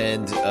it,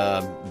 and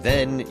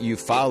then you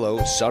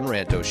follow Son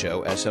Ranto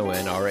Show,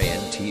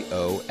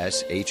 SONRANTOSHOW,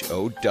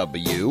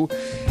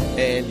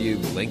 and you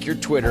link your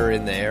Twitter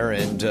in there,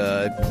 and,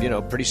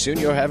 pretty soon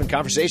you're having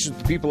conversations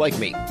with people like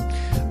me.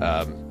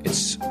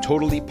 It's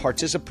totally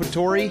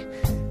participatory.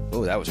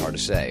 Oh, that was hard to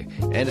say.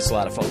 And it's a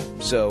lot of fun.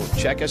 So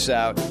check us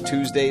out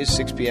Tuesdays,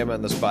 6 p.m.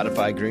 on the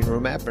Spotify Green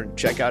Room app, and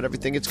check out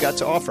everything it's got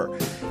to offer.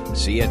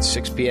 See you at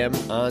 6 p.m.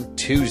 on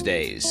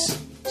Tuesdays.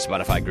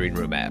 Spotify Green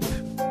Room app.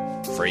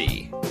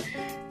 Free.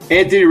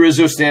 Anthony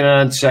Rizzo standing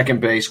on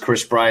second base.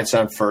 Chris Bryant's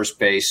on first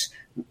base.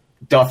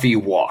 Duffy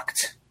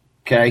walked.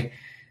 Okay?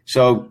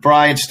 So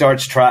Bryant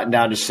starts trotting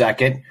down to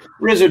second.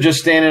 Rizzo just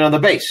standing on the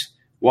base.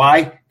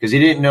 Why? Because he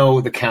didn't know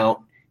the count.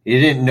 He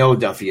didn't know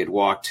Duffy had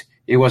walked.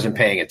 He wasn't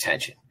paying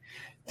attention.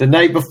 The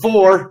night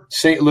before,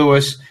 St.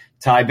 Louis,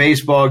 tie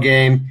baseball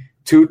game,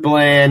 Toot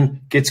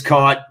Bland gets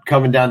caught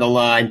coming down the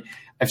line.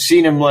 I've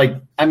seen him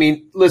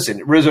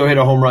listen, Rizzo hit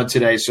a home run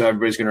today, so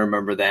everybody's going to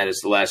remember that as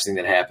the last thing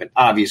that happened.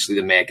 Obviously,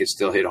 the man can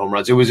still hit home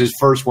runs. It was his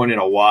first one in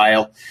a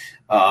while.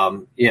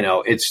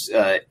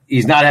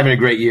 He's not having a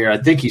great year. I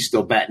think he's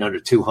still batting under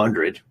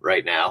 200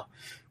 right now,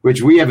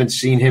 which we haven't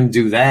seen him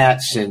do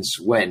that since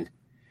when?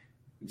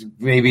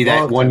 Maybe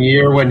that 1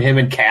 year when him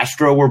and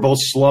Castro were both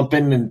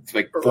slumping and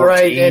 14.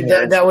 Right,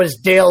 and that was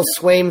Dale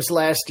Swaim's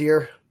last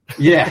year.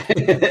 Yeah.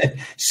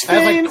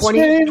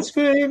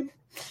 Swaim.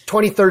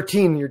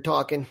 2013 you're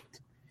talking.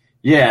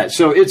 Yeah,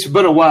 so it's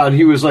been a while, and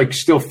he was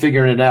still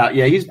figuring it out.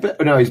 Yeah, he's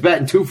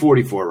batting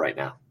 244 right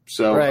now.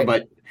 So, right.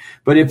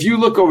 But if you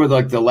look over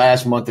the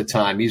last month of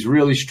time, he's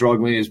really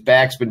struggling. His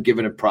back's been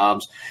giving him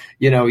problems.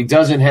 He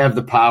doesn't have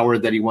the power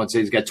that he wants.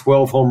 He's got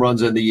 12 home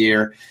runs in the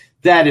year.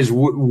 That is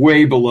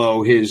way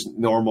below his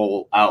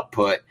normal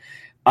output.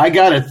 I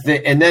got to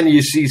think, and then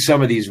you see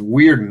some of these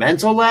weird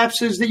mental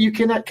lapses that you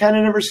kind of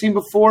never seen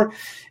before.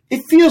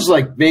 It feels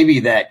like maybe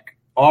that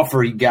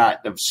offer he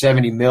got of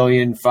 $70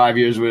 million, 5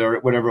 years,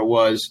 whatever it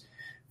was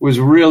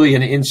really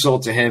an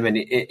insult to him, and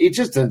it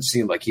just doesn't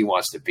seem like he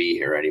wants to be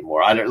here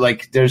anymore.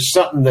 There's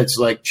something that's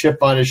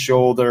chip on his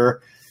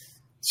shoulder,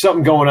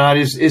 something going on.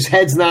 His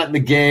head's not in the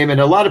game,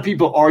 and a lot of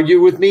people argue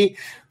with me,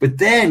 but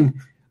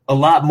then a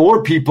lot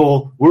more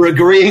people were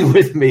agreeing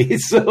with me.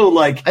 So,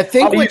 how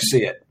do you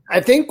see it? I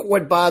think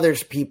what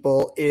bothers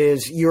people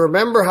is you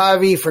remember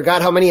Javi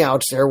forgot how many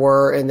outs there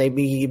were, and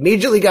he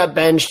immediately got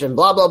benched and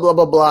blah, blah, blah,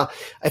 blah, blah.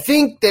 I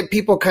think that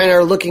people kind of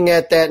are looking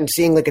at that and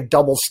seeing a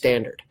double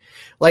standard.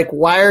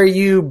 Why are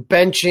you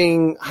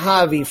benching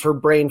Javi for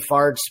brain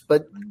farts,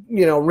 but,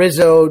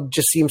 Rizzo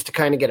just seems to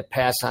kind of get a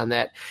pass on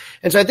that.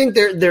 And so I think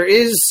there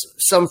is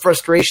some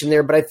frustration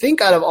there, but I think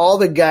out of all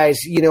the guys,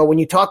 when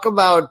you talk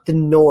about the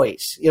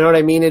noise, you know what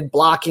I mean, and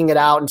blocking it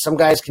out, and some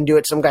guys can do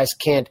it, some guys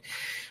can't.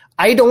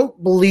 I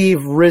don't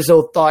believe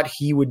Rizzo thought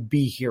he would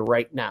be here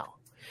right now.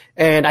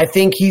 And I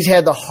think he's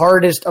had the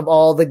hardest of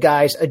all the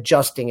guys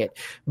adjusting it.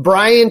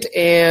 Bryant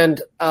and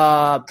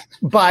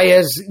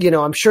Baez,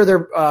 I'm sure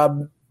they're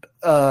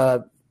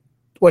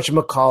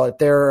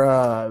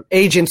their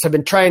agents have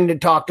been trying to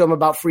talk to him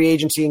about free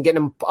agency and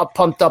getting him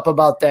pumped up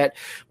about that.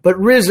 But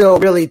Rizzo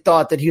really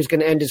thought that he was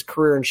going to end his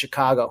career in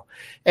Chicago.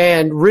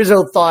 And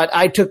Rizzo thought,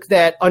 I took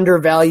that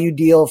undervalued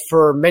deal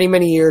for many,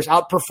 many years,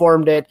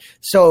 outperformed it.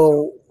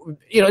 So,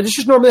 it's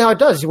just normally how it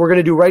does. We're going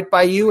to do right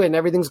by you and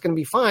everything's going to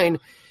be fine.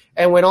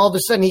 And when all of a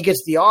sudden he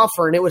gets the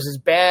offer and it was as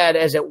bad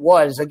as it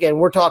was, again,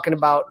 we're talking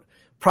about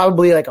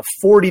probably a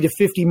 $40 to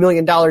 $50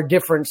 million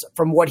difference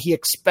from what he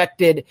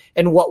expected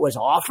and what was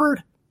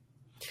offered.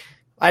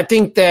 I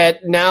think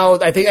that now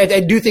I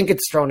do think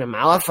it's thrown him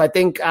off. I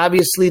think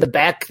obviously the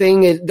back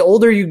thing is the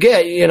older you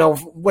get,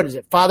 what is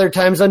it? Father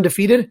times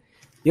undefeated.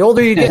 The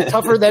older you get,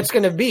 tougher that's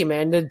going to be,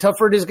 man. The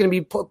tougher it is going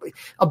to be.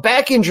 A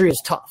back injury is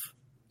tough.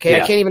 Okay,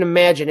 yeah. I can't even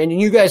imagine. And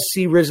you guys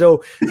see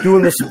Rizzo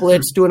doing the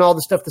splits, doing all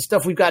the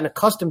stuff we've gotten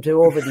accustomed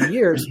to over the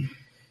years.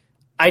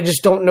 I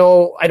just don't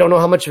know. I don't know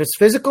how much of it's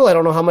physical. I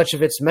don't know how much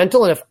of it's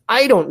mental. And if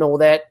I don't know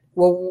that,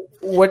 well,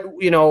 what,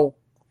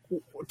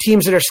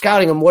 teams that are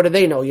scouting him, what do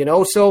they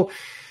know, So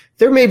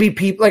there may be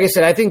people, like I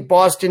said, I think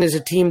Boston is a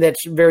team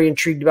that's very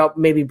intrigued about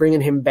maybe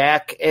bringing him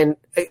back. And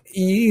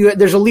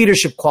there's a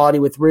leadership quality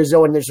with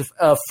Rizzo, and there's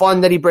a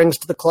fun that he brings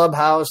to the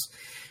clubhouse,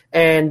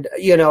 and,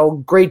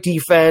 great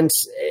defense.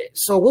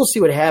 So we'll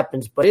see what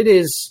happens, but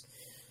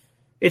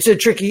it's a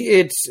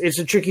tricky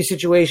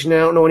situation. I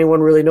don't know anyone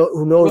really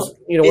who knows,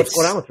 what's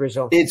going on with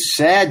Rizzo. It's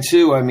sad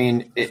too. I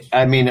mean,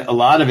 a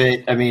lot of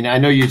it, I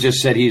know you just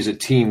said he's a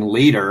team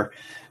leader,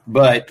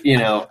 but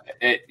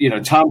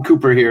Tom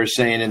Cooper here is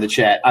saying in the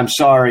chat, I'm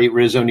sorry,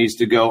 Rizzo needs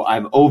to go.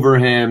 I'm over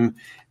him.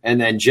 And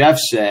then Jeff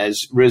says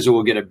Rizzo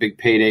will get a big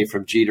payday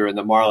from Jeter and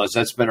the Marlins.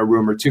 That's been a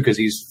rumor too, because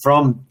he's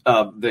from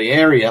the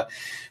area.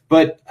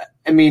 But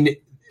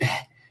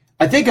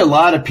I think a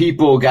lot of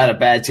people got a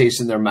bad taste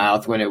in their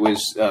mouth when it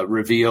was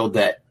revealed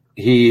that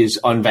he's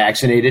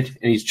unvaccinated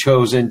and he's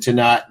chosen to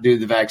not do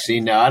the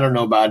vaccine. Now, I don't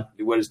know about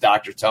what his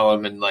doctor told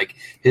him and like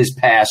his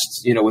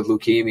past, with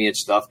leukemia and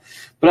stuff,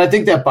 but I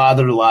think that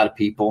bothered a lot of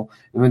people.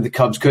 And when the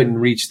Cubs couldn't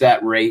reach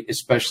that rate,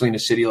 especially in a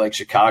city like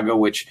Chicago,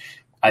 which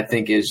I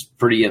think is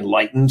pretty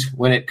enlightened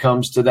when it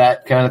comes to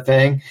that kind of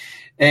thing.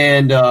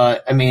 And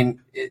and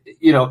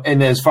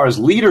as far as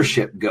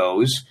leadership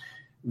goes,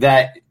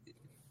 that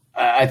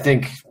I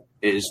think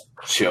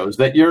shows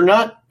that you're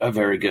not a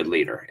very good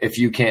leader if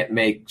you can't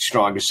make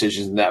strong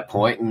decisions at that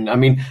point. And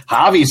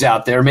Javi's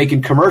out there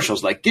making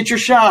commercials like get your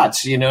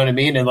shots, you know what I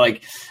mean? And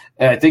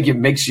I think it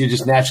makes you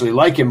just naturally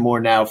like him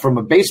more now. From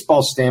a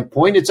baseball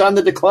standpoint, it's on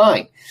the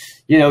decline.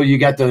 You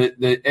got the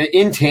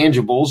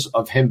intangibles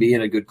of him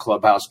being a good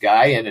clubhouse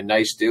guy and a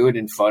nice dude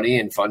and funny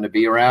and fun to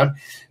be around. And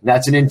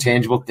that's an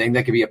intangible thing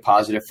that can be a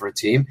positive for a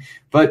team.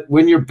 But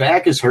when your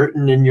back is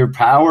hurting and your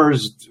power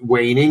is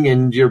waning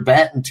and you're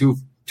batting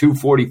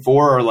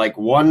 244 or like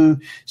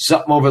one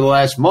something over the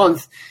last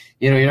month,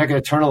 you're not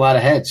going to turn a lot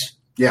of heads.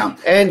 Yeah.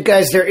 And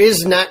guys, there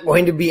is not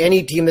going to be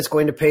any team that's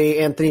going to pay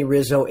Anthony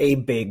Rizzo a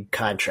big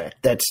contract.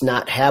 That's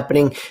not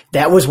happening.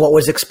 That was what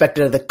was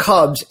expected of the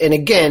Cubs. And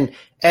again,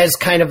 as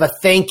kind of a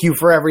thank you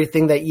for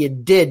everything that you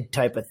did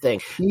type of thing.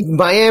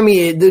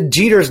 Miami, the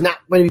Jeter's not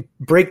going to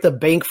break the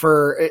bank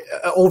for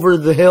over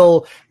the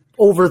hill,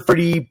 over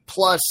 30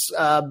 plus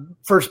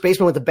first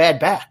baseman with a bad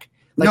back.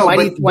 They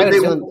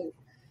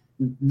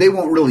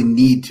won't really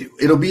need to.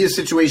 It'll be a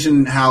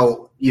situation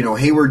how,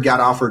 Hayward got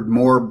offered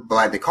more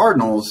by the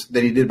Cardinals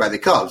than he did by the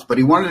Cubs, but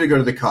he wanted to go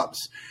to the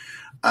Cubs.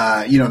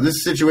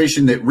 This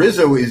situation that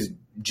Rizzo is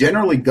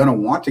generally going to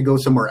want to go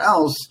somewhere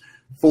else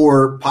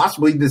for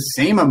possibly the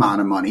same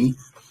amount of money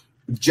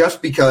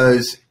just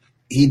because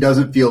he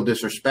doesn't feel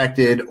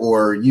disrespected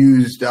or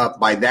used up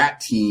by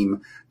that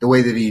team the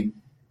way that he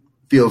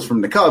feels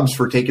from the Cubs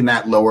for taking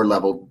that lower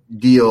level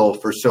deal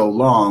for so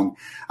long.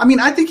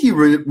 I think he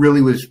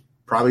really was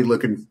probably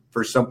looking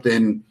for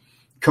something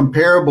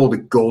comparable to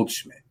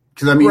Goldschmidt.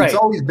 Because, It's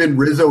always been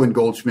Rizzo and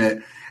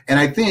Goldschmidt. And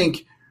I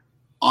think,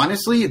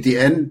 honestly, at the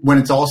end, when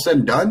it's all said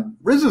and done,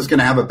 Rizzo's going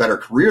to have a better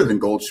career than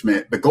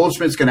Goldschmidt, but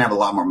Goldschmidt's going to have a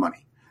lot more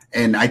money.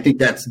 And I think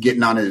that's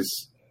getting on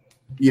his,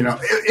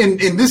 and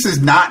this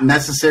is not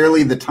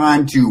necessarily the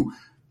time to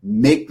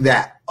make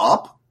that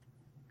up.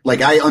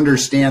 Like, I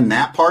understand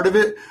that part of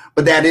it,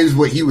 but that is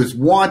what he was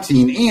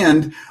wanting.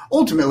 And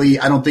ultimately,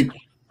 I don't think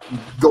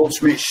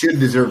Goldschmidt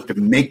should deserve to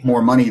make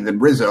more money than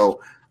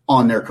Rizzo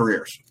on their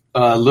careers.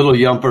 Little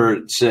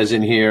Yumper says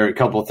in here a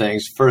couple of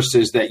things. First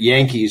is that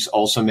Yankees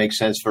also make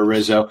sense for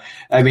Rizzo.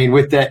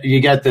 With that, you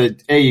got the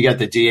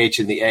DH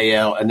in the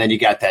AL, and then you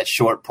got that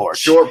short porch.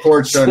 Short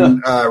porch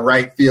on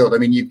right field.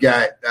 You've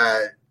got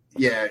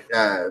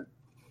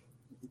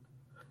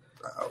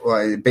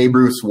Babe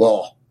Ruth's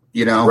wall.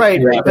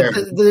 Right. But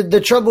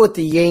the trouble with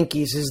the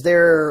Yankees is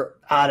they're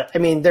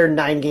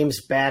 9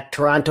 games back.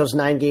 Toronto's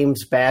 9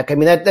 games back.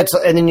 That's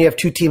and then you have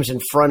 2 teams in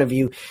front of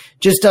you.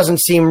 Just doesn't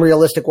seem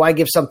realistic. Why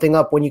give something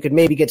up when you could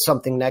maybe get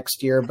something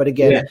next year? But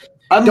again,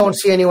 I don't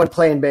see anyone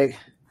playing big.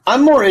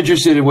 I'm more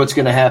interested in what's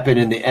going to happen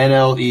in the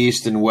NL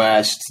East and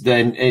West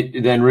than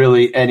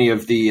really any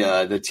of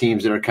the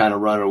teams that are kind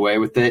of running away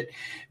with it,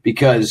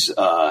 because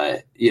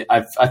I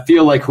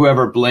feel like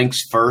whoever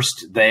blinks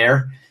first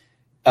there.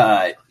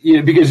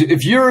 Because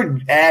if you're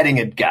adding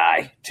a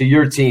guy to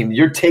your team,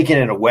 you're taking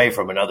it away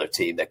from another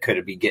team that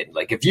could be getting.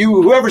 Like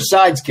whoever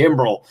signs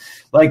Kimbrel,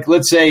 like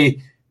let's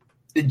say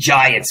the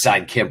Giants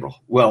sign Kimbrel,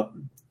 well,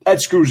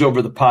 that screws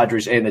over the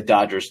Padres and the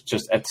Dodgers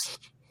just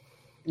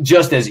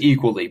as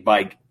equally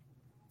by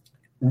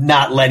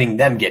not letting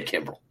them get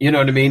Kimbrel. You know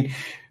what I mean?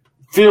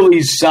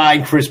 Phillies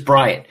sign Chris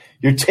Bryant.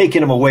 You're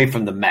taking him away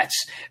from the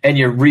Mets and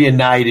you're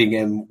reuniting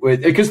him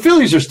because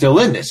Phillies are still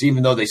in this,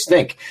 even though they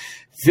stink.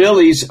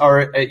 Phillies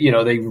are,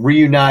 they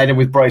reunited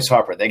with Bryce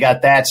Harper. They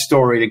got that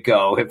story to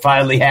go. It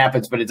finally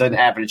happens, but it doesn't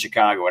happen in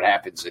Chicago. It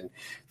happens in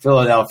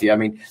Philadelphia.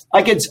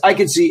 I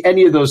could see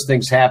any of those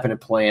things happen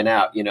and playing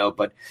out,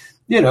 but,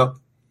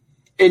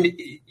 and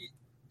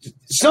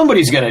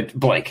somebody's going to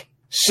blink.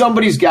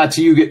 Somebody's got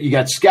to, you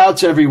got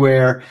scouts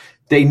everywhere.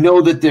 they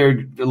know that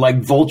they're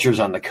like vultures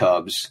on the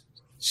Cubs.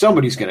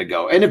 Somebody's going to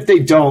go. And if they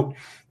don't,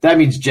 that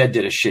means Jed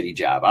did a shitty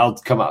job. I'll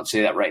come out and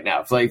say that right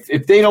now.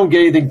 If they don't get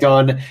anything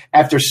done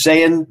after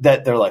saying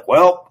that they're like,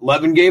 well,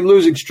 11-game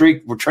losing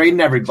streak, we're trading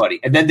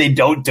everybody, and then they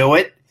don't do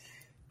it,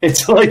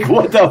 it's like,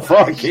 what the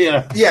fuck?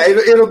 Yeah,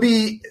 it'll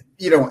be,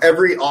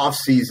 every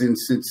offseason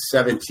since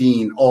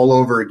 17 all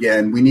over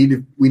again. We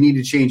need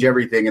to change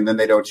everything, and then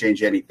they don't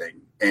change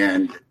anything.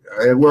 And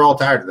we're all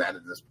tired of that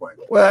at this point.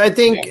 Well, I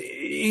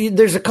think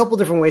there's a couple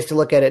different ways to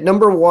look at it.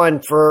 Number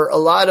one, for a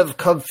lot of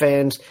Cub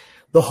fans,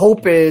 the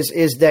hope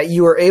is that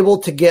you are able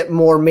to get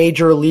more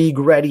major league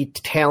ready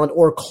talent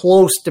or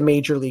close to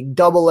major league,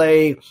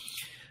 AA,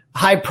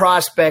 high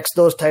prospects,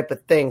 those type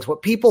of things.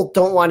 What people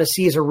don't want to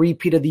see is a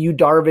repeat of the Yu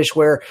Darvish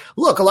where,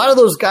 look, a lot of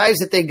those guys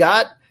that they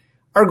got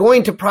are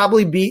going to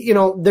probably be,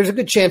 there's a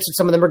good chance that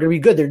some of them are going to be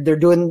good. They're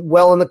doing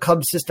well in the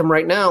Cubs system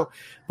right now,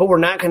 but we're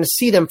not going to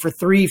see them for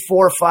 3,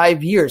 4,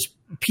 5 years.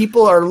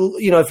 People are,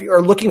 if you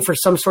are looking for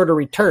some sort of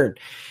return.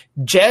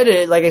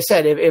 Jed, like I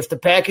said, if the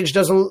package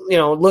doesn't,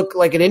 look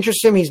like it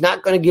interests him, he's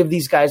not going to give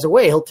these guys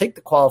away. He'll take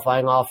the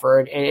qualifying offer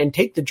and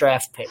take the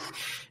draft pick,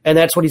 and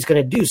that's what he's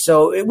going to do.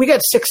 So we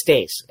got 6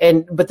 days,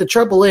 but the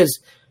trouble is,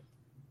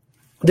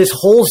 this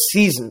whole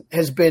season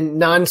has been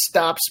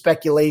nonstop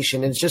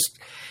speculation. It's just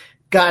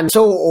gotten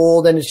so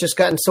old, and it's just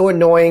gotten so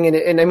annoying.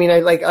 And I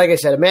mean, like I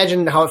said,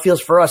 imagine how it feels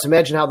for us.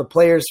 Imagine how the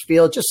players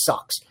feel. It just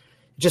sucks.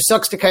 It just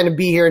sucks to kind of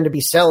be here and to be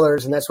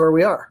sellers, and that's where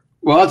we are.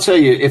 Well, I'll tell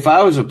you, if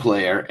I was a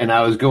player and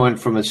I was going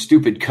from a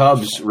stupid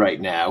Cubs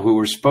right now who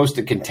were supposed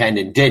to contend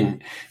and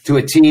didn't to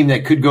a team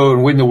that could go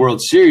and win the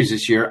World Series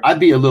this year, I'd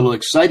be a little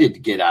excited to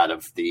get out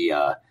of the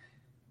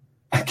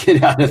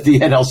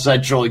NL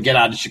Central and get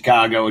out of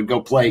Chicago and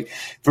go play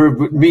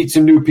meet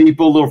some new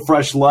people, a little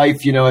fresh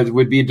life. It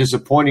would be a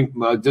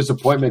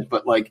disappointment,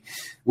 but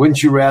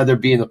wouldn't you rather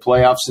be in the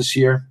playoffs this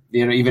year?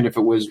 Even if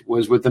it was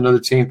with another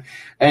team.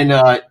 And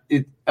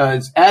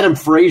Adam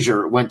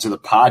Frazier went to the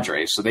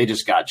Padres, so they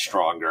just got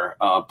stronger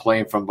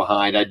playing from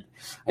behind. I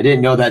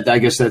didn't know that. I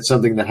guess that's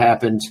something that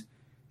happened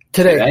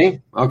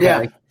today. Okay.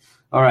 Yeah.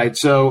 All right.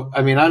 So,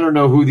 I mean, I don't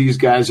know who these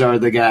guys are.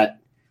 They got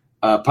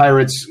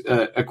Pirates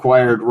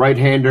acquired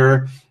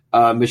right-hander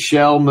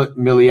Michelle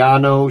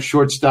Miliano,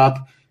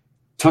 shortstop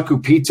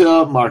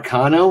Tucupita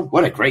Marcano.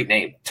 What a great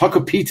name,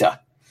 Tucupita.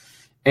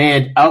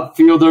 And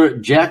outfielder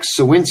Jack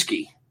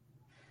Sawinski.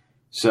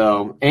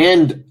 So,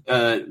 and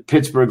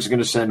Pittsburgh's going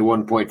to send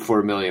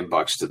 $1.4 million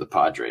to the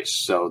Padres.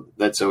 So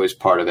that's always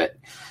part of it.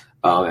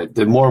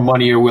 The more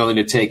money you're willing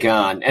to take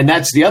on. And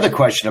that's the other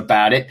question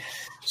about it.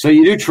 So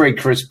you do trade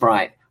Chris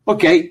Bryant.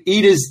 Okay,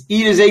 eat his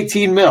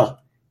 18 mil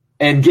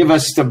and give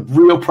us some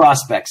real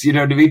prospects. You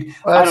know what I mean?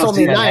 Well, that's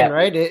only 9,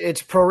 right?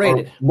 It's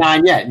prorated.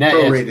 9, yeah.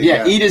 Prorated,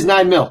 yeah. Eat his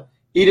 9 mil.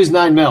 Eat his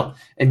 9 mil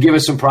and give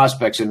us some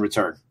prospects in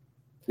return.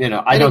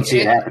 I don't see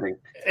it happening.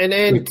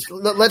 And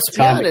let's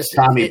be honest.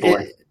 Tommy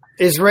boy.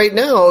 Is right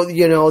now,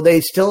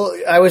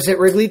 I was at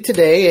Wrigley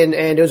today and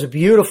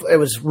it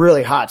was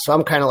really hot. So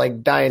I'm kind of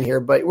like dying here,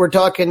 but we're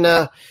talking,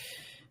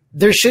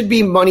 there should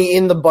be money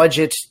in the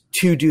budget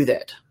to do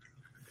that,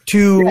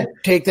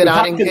 take that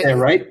out and get there,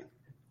 right?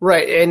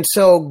 Right. And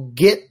so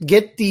get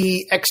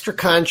the extra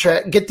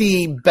contract, get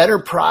the better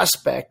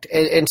prospect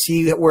and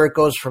see where it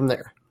goes from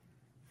there.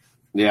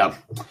 Yeah.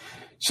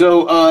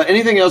 So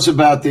anything else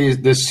about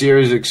this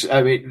series?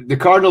 I mean, the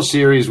Cardinal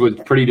series was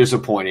pretty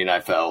disappointing, I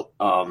felt.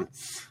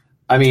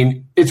 I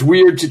mean, it's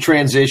weird to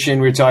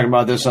transition. We were talking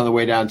about this on the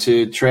way down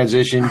to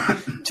transition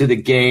to the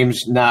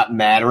games not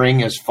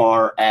mattering as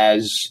far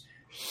as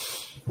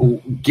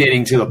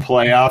getting to the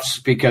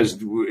playoffs because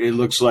it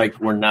looks like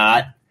we're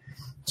not.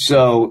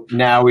 So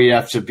now we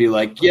have to be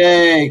like,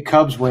 yay,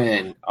 Cubs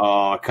win.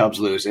 Oh, Cubs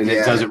lose. And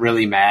it doesn't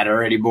really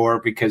matter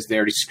anymore because they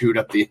already screwed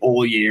up the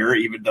whole year,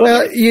 even though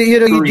there's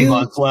 3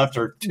 months left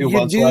or 2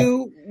 months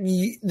left.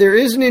 There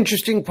is an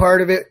interesting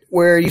part of it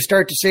where you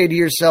start to say to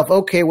yourself,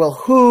 okay, well,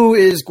 who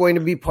is going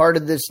to be part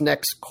of this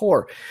next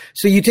core?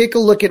 So you take a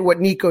look at what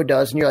Nico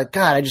does, and you're like,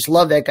 God, I just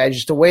love that guy,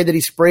 just the way that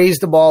he sprays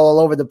the ball all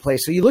over the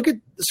place. So you look at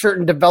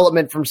certain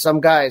development from some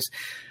guys.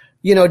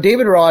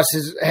 David Ross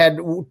has had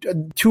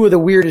 2 of the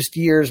weirdest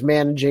years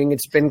managing.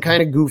 It's been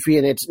kind of goofy,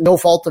 and it's no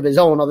fault of his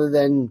own other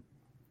than,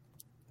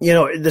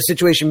 the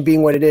situation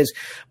being what it is.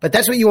 But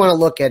that's what you want to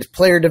look at,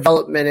 player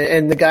development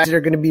and the guys that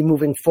are going to be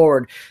moving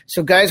forward.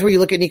 So guys where you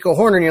look at Nico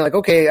Horner and you're like,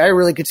 okay, I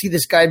really could see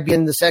this guy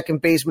being the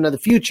second baseman of the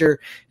future.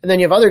 And then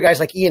you have other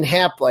guys like Ian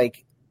Happ,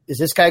 like, is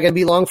this guy going to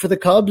be long for the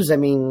Cubs? I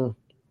mean,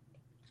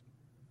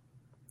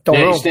 don't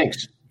know. He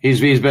stinks.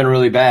 He's been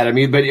really bad. I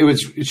mean, but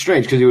it's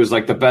strange because he was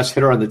like the best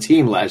hitter on the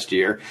team last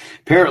year.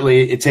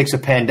 Apparently, it takes a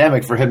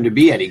pandemic for him to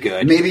be any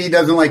good. Maybe he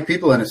doesn't like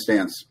people in his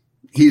stands.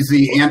 He's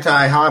the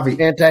anti-Javi.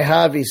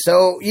 Anti-Javi.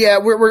 So, yeah,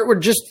 we're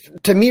just,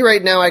 to me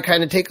right now, I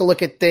kind of take a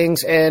look at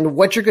things and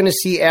what you're going to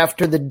see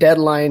after the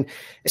deadline.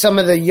 Some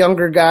of the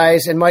younger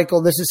guys, and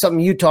Michael, this is something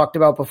you talked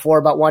about before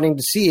about wanting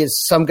to see, is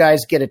some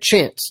guys get a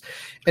chance.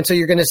 And so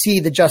you're going to see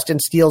the Justin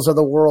Steeles of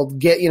the world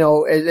get,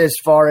 as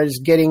far as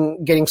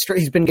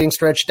he's been getting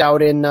stretched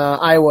out in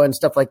Iowa and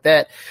stuff like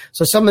that.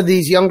 So some of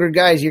these younger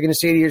guys, you're going to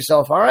say to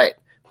yourself, all right,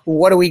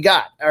 what do we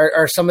got?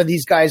 Are some of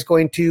these guys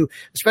going to,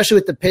 especially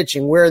with the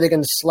pitching, where are they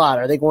going to slot?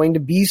 Are they going to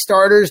be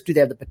starters? Do they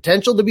have the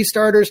potential to be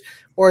starters?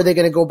 Or are they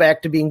going to go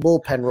back to being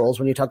bullpen roles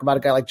when you talk about a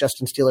guy like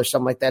Justin Steele or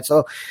something like that?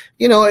 So,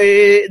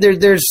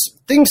 there's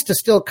things to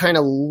still kind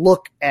of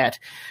look at.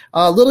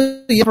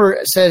 Little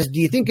Yipper says, do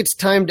you think it's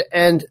time to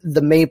end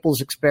the Maples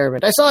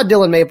experiment? I saw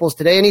Dylan Maples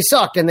today, and he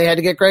sucked, and they had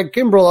to get Greg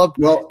Kimbrell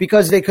up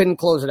because they couldn't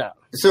close it out.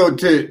 So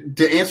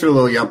to answer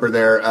Little Yumper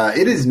there,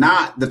 it is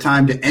not the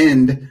time to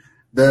end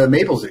the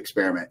Maples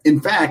experiment. In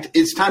fact,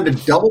 it's time to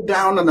double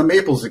down on the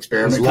Maples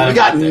experiment. We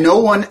got no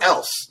one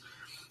else.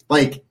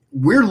 Like,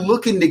 we're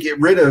looking to get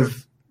rid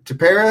of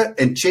Tepera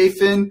and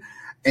Chafin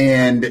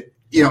and,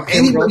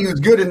 anybody who's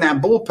good in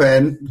that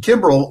bullpen,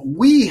 Kimbrell.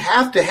 We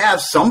have to have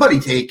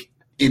somebody take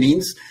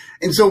innings.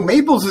 And so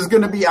Maples is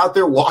going to be out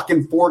there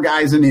walking 4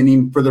 guys an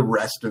inning for the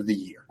rest of the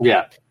year.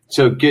 Yeah.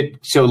 So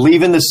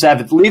leave in the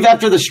 7th. Leave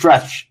after the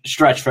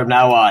stretch from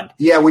now on.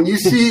 Yeah, when you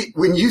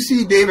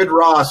see David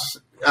Ross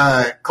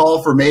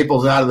call for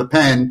Maples out of the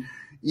pen,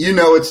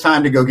 it's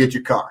time to go get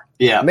your car.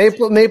 Yeah.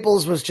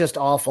 Maples was just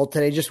awful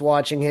today, just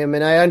watching him.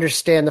 And I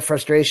understand the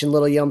frustration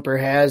Little Yumper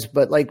has,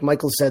 but like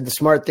Michael said, the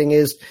smart thing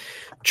is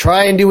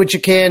try and do what you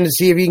can to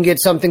see if you can get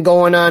something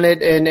going on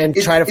it and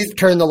try to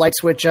turn the light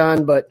switch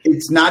on. But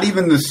it's not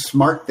even the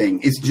smart thing.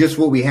 It's just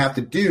what we have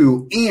to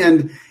do.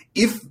 And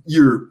if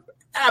you're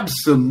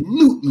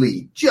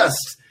absolutely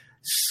just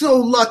so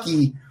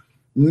lucky,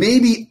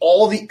 maybe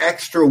all the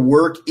extra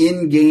work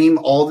in game,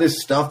 all this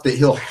stuff that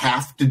he'll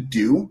have to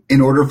do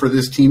in order for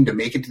this team to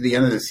make it to the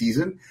end of the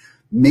season,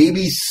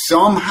 maybe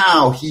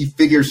somehow he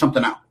figures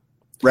something out,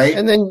 right?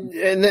 And then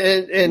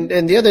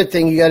and the other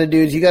thing you got to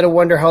do is you got to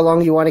wonder how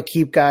long you want to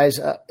keep guys.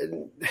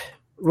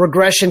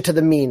 Regression to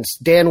the means.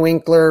 Dan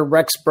Winkler,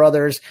 Rex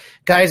Brothers,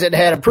 guys that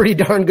had a pretty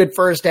darn good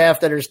first half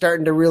that are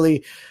starting to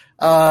really.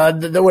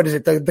 What is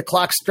it? The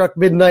clock struck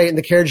midnight and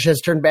the carriage has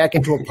turned back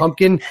into a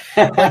pumpkin.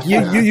 Like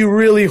you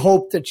really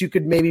hope that you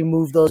could maybe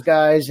move those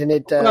guys, and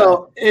it.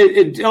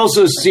 It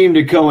also seemed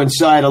to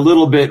coincide a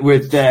little bit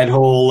with that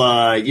whole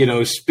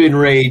spin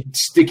rate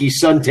sticky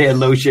suntan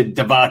lotion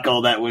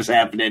debacle that was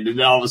happening, and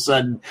all of a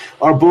sudden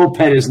our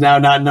bullpen is now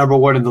not number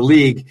 1 in the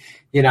league.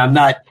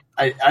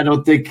 I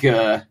don't think.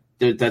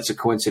 That's a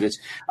coincidence.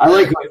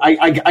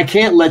 I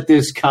can't let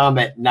this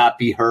comment not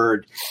be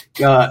heard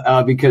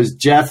because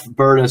Jeff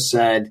Berta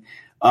said,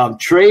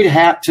 trade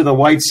Hap to the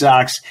White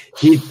Sox.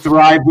 He'd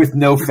thrive with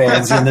no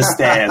fans in the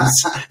stands.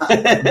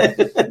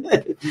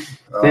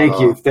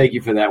 Thank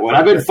you for that one.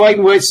 I've been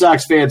fighting White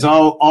Sox fans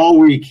all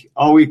week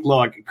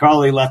long.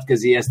 Carly left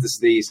because he has to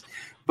sneeze.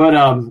 But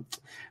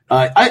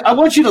I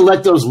want you to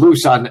let those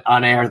loose on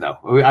air, though.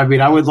 I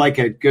mean, I would like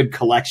a good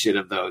collection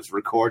of those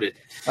recorded.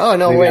 Oh,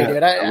 no way,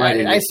 dude.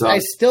 I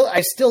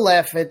still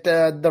laugh at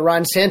the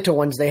Ron Santo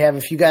ones they have.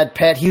 If you got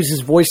Pat Hughes'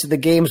 voice of the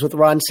games with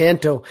Ron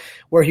Santo,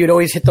 where he would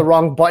always hit the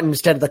wrong button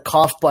instead of the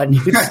cough button. He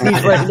would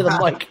sneeze right into the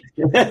mic.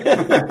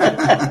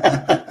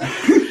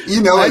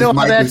 I know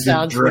how that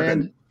sounds,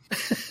 man.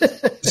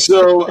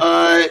 So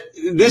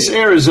this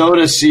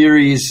Arizona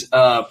series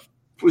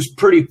was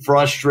pretty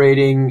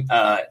frustrating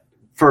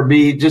for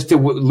me just to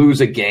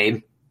lose a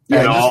game.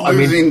 Yeah, just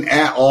losing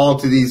at all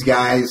to these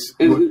guys.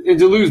 And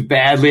to lose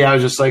badly, I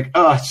was just like,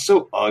 oh, it's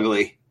so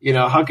ugly.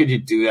 How could you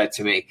do that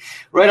to me?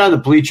 Right on the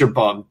Bleacher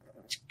Bum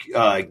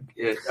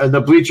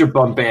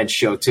band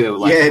show, too.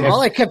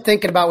 All I kept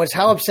thinking about was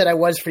how upset I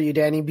was for you,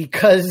 Danny,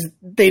 because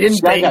they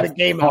didn't bang the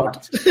game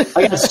out.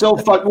 I got so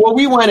fucked. Well,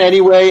 we went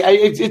anyway.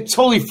 It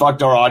totally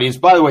fucked our audience.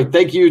 By the way,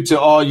 thank you to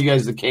all you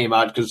guys that came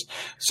out, because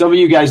some of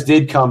you guys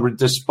did come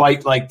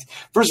despite,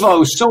 first of all, it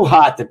was so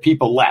hot that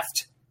people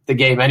left the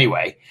game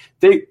anyway.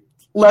 They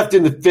left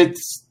in the 5th,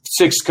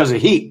 6th because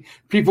of heat.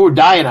 People were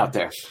dying out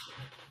there.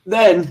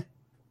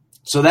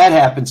 So that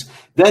happens.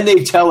 Then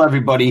they tell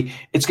everybody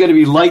it's going to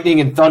be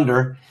lightning and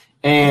thunder,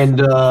 and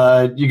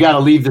you got to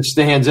leave the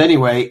stands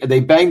anyway.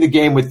 They bang the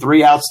game with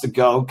 3 outs to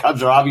go.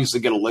 Cubs are obviously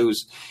going to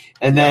lose.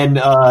 And then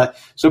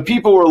so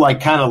people were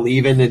kind of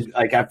leaving, and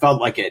I felt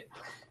like it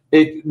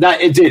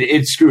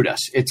screwed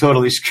us. It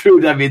totally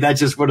screwed. I mean, that's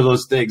just one of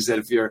those things that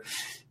if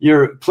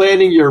you're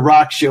planning your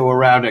rock show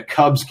around a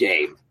Cubs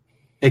game,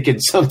 it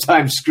can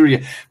sometimes screw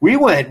you. We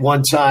went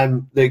one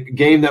time, the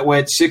game that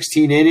went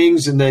 16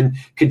 innings, and then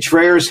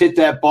Contreras hit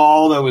that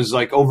ball that was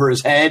over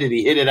his head, and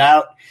he hit it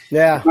out.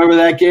 Yeah. Remember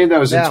that game?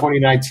 That was in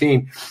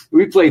 2019.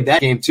 We played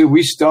that game too.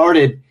 We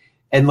started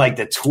in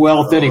the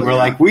 12th inning. We're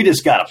like, we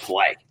just got to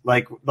play.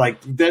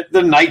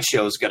 The night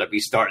show's got to be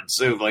starting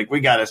soon.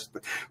 We got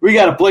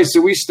to play. So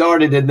we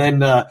started, and then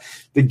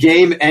the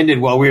game ended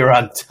while we were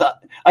on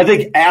top. I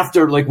think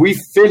after we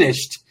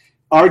finished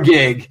our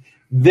gig,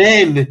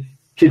 then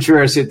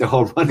Contreras hit the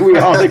home run. We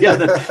all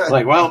together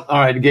like, well, all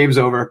right, the game's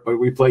over, but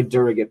we played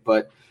during it.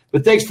 But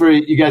thanks for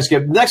you guys.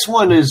 Next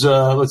one is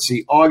let's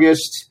see,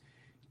 August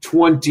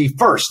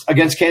 21st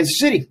against Kansas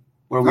City,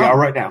 where we are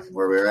right now.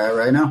 Where we're at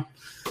right now.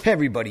 Hey,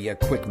 everybody, a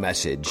quick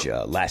message,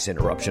 last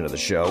interruption of the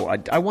show.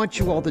 I want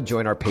you all to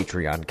join our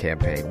Patreon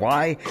campaign.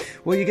 Why?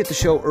 Well, you get the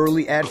show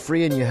early,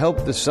 ad-free, and you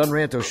help the Son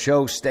Ranto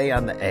show stay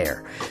on the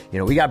air. You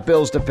know, we got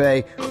bills to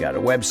pay. We got a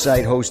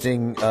website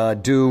hosting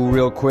due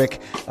real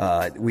quick.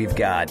 We've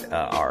got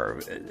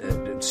our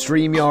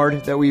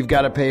StreamYard that we've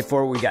got to pay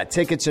for. We got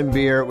tickets and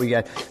beer.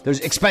 There's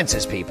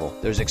expenses, people.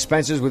 There's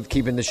expenses with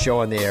keeping the show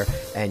on the air,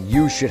 and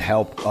you should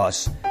help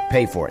us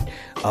pay for it.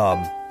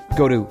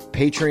 Go to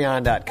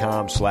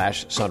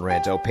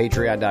patreon.com/sunranto,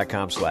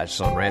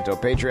 patreon.com/sunranto,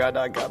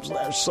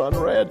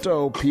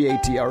 patreon.com/sunranto,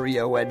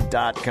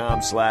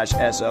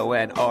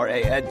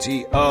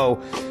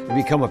 patreon.com/sonranto, and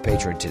become a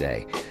patron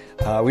today.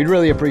 We'd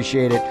really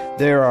appreciate it.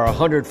 There are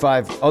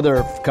 105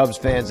 other Cubs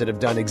fans that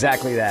have done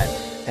exactly that,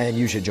 and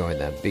you should join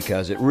them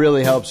because it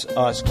really helps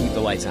us keep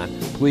the lights on.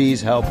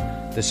 Please help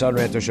the Son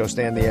Ranto show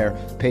stay in the air.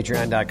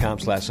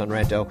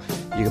 Patreon.com/sunranto.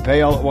 You can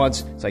pay all at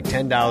once. It's like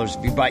 $10.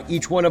 If you buy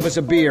each one of us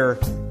a beer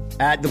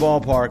at the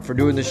ballpark for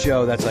doing the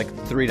show, that's like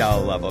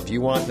 $3 level. If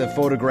you want the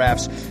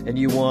photographs and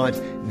you want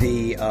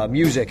the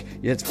music,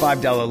 it's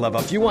 $5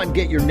 level. If you want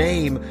to get your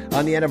name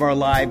on the end of our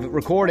live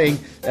recording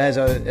as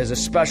a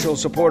special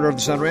supporter of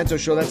the Son Ranto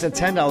show, that's a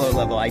 $10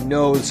 level. I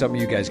know some of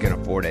you guys can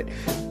afford it.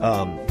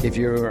 If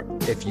you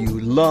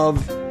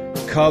love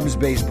Cubs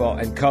baseball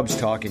and Cubs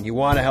talk and you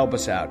want to help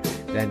us out,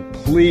 then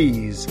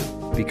please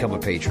become a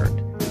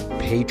patron.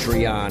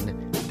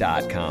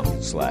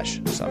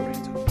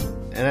 Patreon.com/sunranto.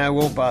 And I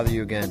won't bother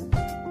you again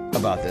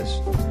about this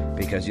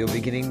because you'll be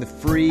getting the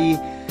free,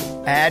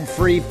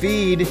 ad-free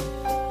feed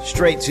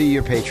straight to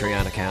your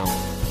Patreon account.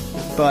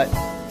 But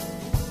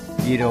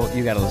you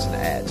got to listen to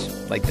ads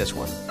like this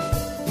one.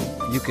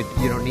 You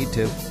don't need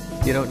to.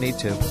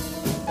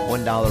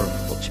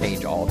 $1 will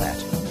change all that.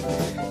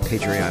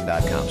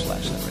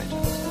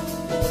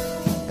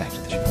 Patreon.com/sunranto. Back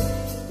to the show.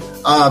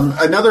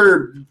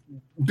 Another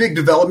big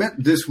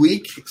development this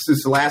week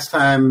since the last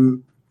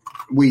time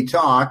we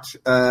talked,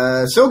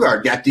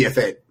 Sogard got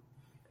DFA'd.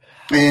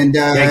 And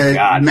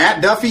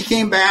Matt Duffy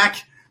came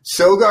back.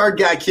 Sogard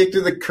got kicked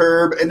to the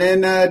curb. And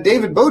then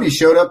David Bodie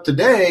showed up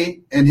today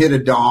and hit a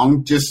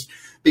dong just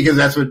because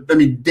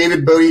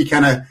David Bodie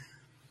kind of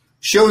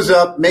shows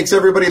up, makes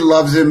everybody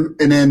loves him.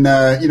 And then,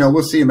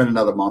 we'll see him in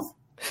another month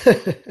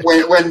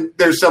when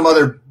there's some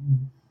other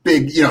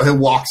big, he'll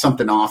walk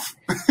something off.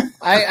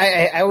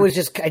 I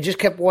just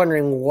kept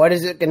wondering, what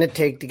is it going to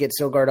take to get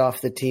Sogard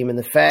off the team? And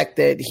the fact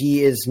that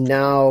he is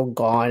now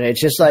gone, it's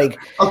just like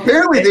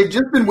apparently they've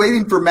just been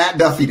waiting for Matt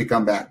Duffy to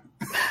come back.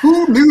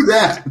 Who knew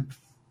that?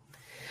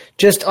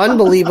 Just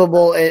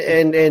unbelievable.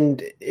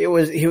 And he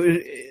was.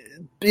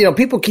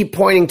 People keep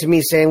pointing to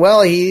me saying,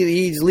 well,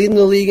 he's leading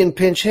the league in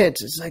pinch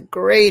hits. It's like,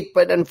 great,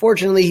 but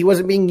unfortunately he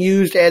wasn't being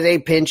used as a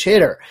pinch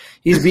hitter.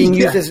 He's being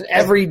used as an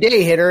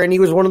everyday hitter, and he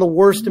was one of the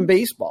worst in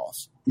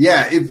baseballs.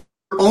 Yeah, if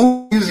you're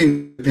only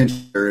using the pinch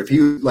hitter, if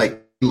you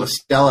like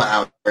LaStella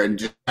out there and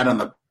just had on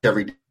the pitch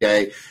every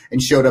day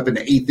and showed up in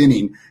the 8th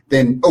inning,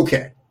 then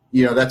okay,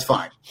 that's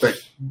fine. But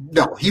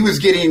no, he was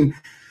getting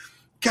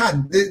 –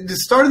 God, the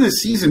start of the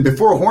season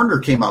before Horner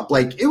came up,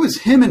 like it was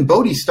him and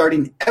Bodie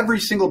starting every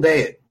single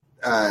day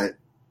at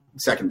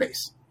second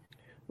base.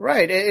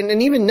 Right,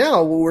 and even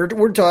now we're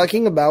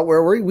talking about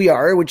where we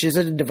are, which is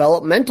a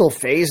developmental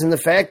phase, and the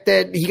fact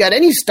that he got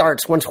any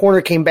starts once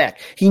Horner came back.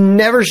 He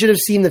never should have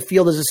seen the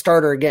field as a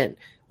starter again.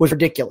 Was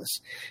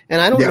ridiculous.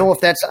 And I don't know if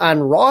that's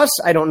on Ross.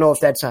 I don't know if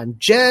that's on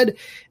Jed.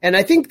 And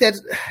I think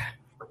that's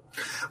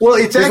 – well,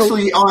 it's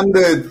actually on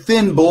the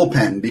thin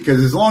bullpen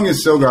because as long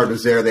as Sogard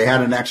was there, they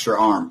had an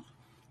extra arm.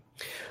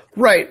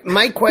 Right.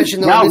 My question,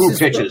 though, now who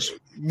pitches?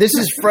 This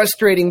is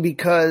frustrating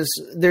because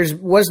there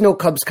was no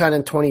CubsCon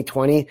in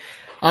 2020.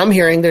 I'm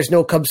hearing there's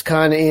no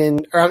CubsCon in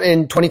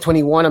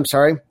 2021. I'm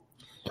sorry.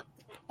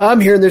 I'm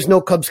hearing there's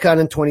no CubsCon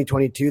in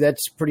 2022.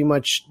 That's pretty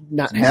much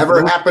not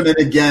never happening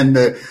again.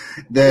 The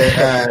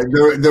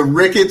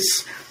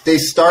Ricketts, they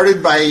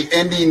started by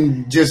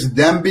ending just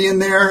them being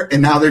there,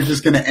 and now they're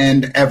just going to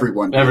end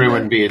everyone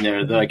being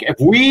there. They're like, if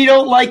we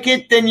don't like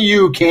it, then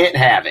you can't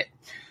have it.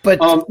 But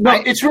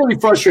it's really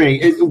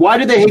frustrating. Why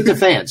do they hate the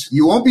fans?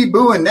 You won't be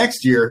booing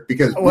next year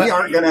because we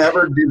aren't going to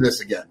ever do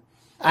this again.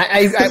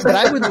 But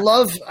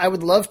I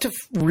would love to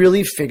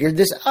really figure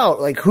this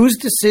out. Like, whose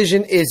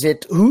decision is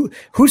it? Who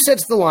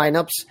sets the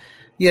lineups?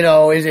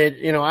 Is it?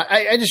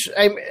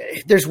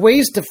 There's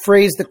ways to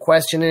phrase the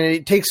question, and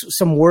it takes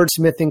some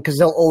wordsmithing because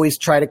they'll always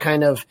try to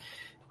kind of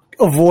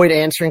avoid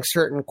answering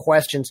certain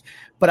questions.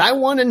 But I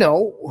want to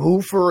know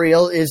who for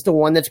real is the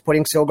one that's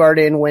putting Sogard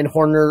in when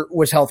Horner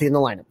was healthy in the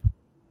lineup.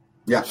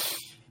 Yeah.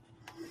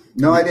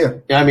 No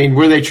idea. I mean,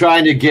 were they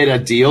trying to get a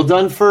deal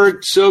done for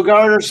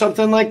Sogard or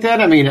something like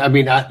that? I mean,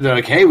 they're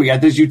like, hey, we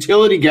got this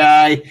utility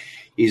guy.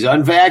 He's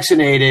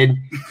unvaccinated.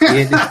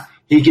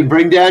 He can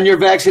bring down your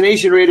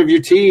vaccination rate of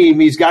your team.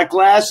 He's got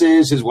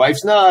glasses. His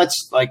wife's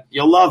nuts. Like,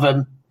 you'll love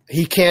him.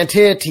 He can't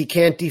hit. He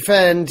can't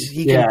defend.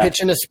 He can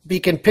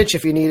pitch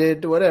if he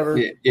needed, whatever.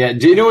 Yeah.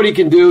 Do you know what he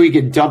can do? He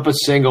can dump a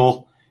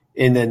single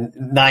in the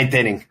ninth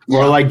inning,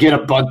 or like get a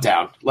bunt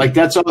down. Like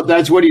that's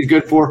what he's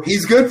good for.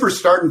 He's good for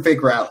starting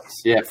fake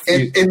rallies. Yeah,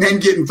 and then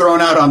getting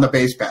thrown out on the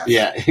base pass.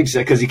 Yeah,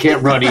 exactly. Because he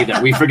can't run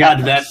either. We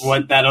forgot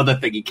that other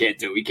thing he can't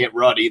do. He can't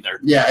run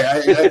either.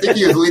 Yeah, I think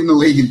he was leading the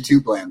league in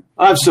 2 plan.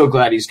 I'm so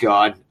glad he's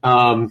gone.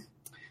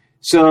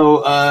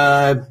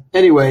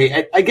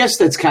 Anyway, I guess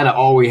that's kind of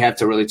all we have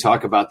to really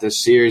talk about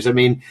this series. I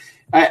mean,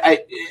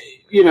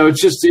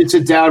 it's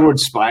a downward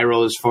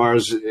spiral as far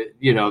as,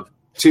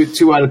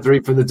 2 out of 3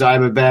 from the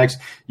Diamondbacks.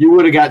 You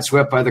would have gotten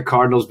swept by the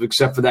Cardinals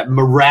except for that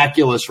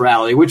miraculous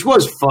rally, which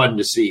was fun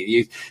to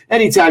see.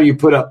 Anytime you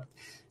put up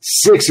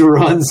 6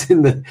 runs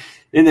in the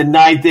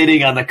ninth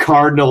inning on the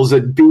Cardinals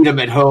and beat them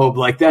at home,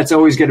 like that's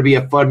always going to be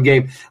a fun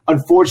game.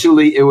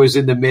 Unfortunately, it was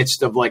in the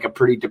midst of like a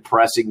pretty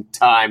depressing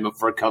time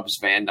for Cubs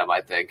fandom,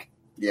 I think.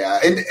 Yeah,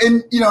 and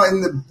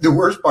the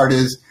worst part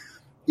is,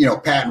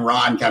 Pat and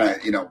Ron kind of,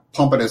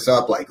 pumping us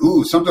up like,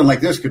 ooh, something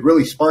like this could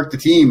really spark the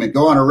team and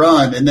go on a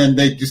run. And then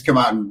they just come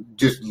out and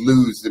just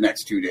lose the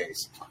next 2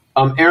 days.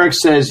 Eric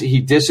says he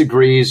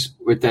disagrees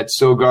with that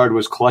Sogard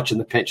was clutching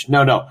the pinch.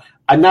 No.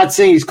 I'm not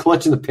saying he's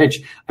clutching the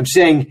pinch. I'm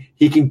saying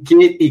he can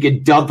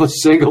dump a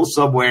single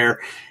somewhere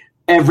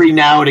every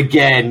now and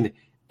again.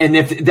 And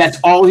if that's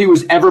all he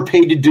was ever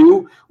paid to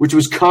do, which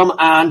was come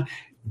on,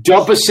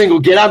 dump a single,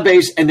 get on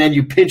base, and then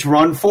you pinch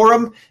run for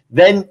him,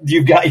 then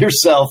you've got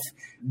yourself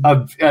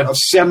a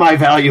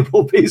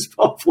semi-valuable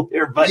baseball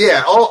player. But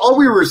yeah, all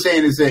we were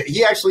saying is that he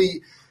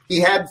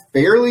had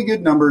fairly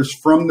good numbers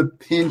from the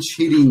pinch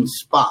hitting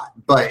spot.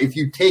 But if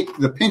you take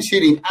the pinch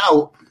hitting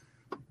out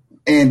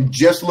and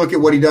just look at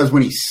what he does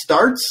when he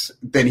starts,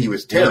 then he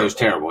was terrible. Yeah, he was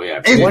terrible,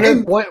 yeah.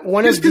 And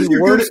one just of because the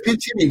you're worst good at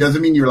pinch hitting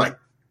doesn't mean you're like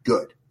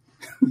good.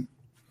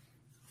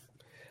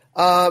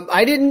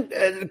 I didn't.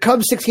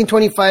 Cubs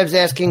 1625 is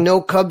asking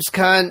no Cubs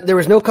con. There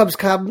was no Cubs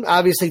con,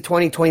 obviously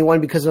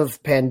 2021 because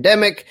of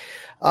pandemic.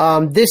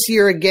 This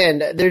year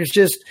again, there's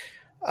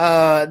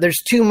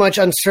too much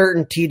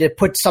uncertainty to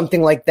put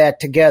something like that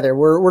together.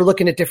 We're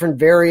looking at different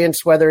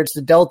variants, whether it's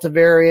the Delta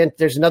variant.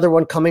 There's another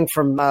one coming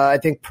from I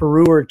think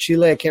Peru or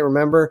Chile. I can't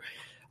remember.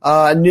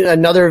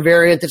 Another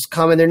variant that's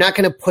coming. They're not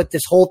going to put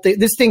this whole thing.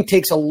 This thing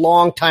takes a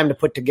long time to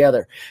put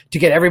together to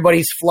get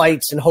everybody's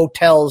flights and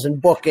hotels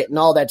and book it and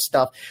all that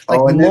stuff. Like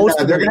and they're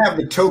going to have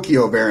the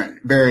Tokyo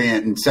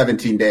variant in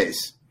 17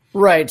 days.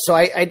 Right. So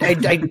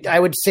I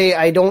would say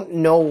I don't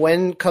know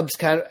when Cubs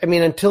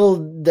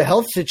until the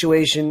health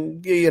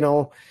situation,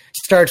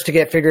 starts to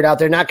get figured out,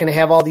 they're not going to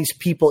have all these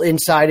people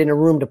inside in a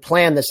room to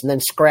plan this and then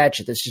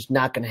scratch it. That's just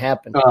not going to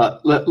happen.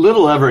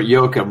 Little Everett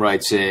Yoakum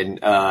writes in,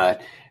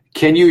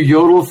 can you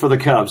yodel for the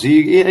Cubs?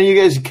 You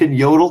guys can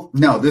yodel?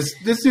 No, this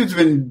dude's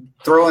been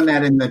throwing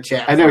that in the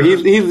chat. I know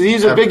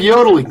he's a big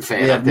yodeling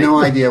fan. I have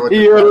no idea what.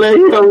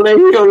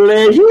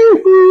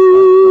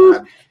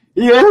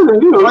 Yeah.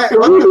 Why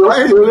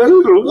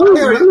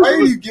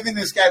are you giving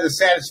this guy the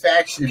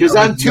satisfaction? Because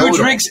I'm 2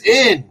 drinks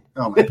in.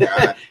 Oh my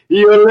god.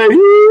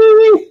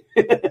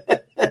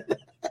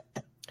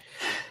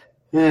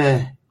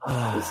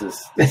 I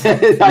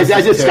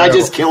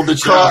just killed the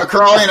show.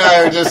 Crawley and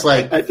I are just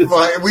like,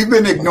 we've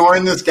been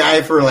ignoring this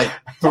guy for like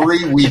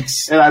 3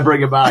 weeks, and I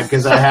bring him on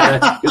because I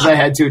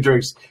had 2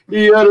 drinks.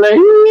 So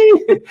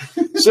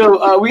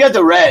we got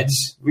the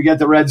Reds. We got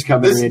the Reds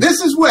coming in.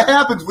 This is what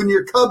happens when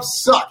your Cubs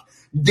suck.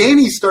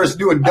 Danny starts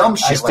doing dumb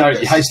shit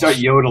like this. I start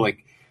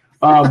yodeling.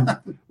 I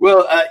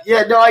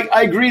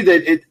agree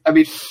that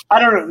I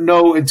don't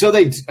know until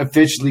they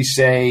officially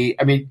say.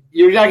 I mean,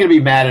 you're not going to be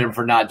mad at him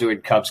for not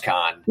doing Cubs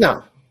Con.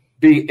 No.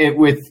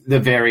 With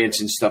the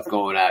variants and stuff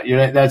going out.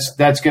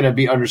 That's going to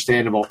be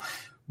understandable.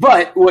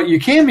 But what you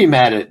can be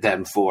mad at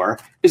them for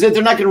is that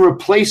they're not going to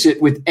replace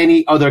it with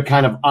any other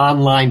kind of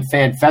online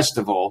fan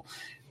festival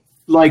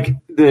like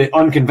the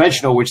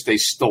Unconventional, which they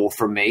stole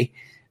from me.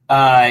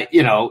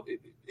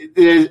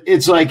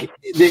 It's like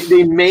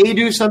they may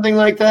do something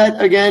like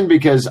that again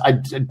because I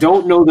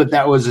don't know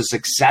that was a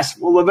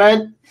successful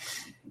event.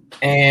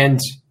 And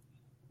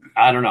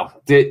I don't know.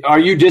 Are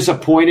you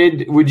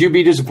disappointed? Would you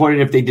be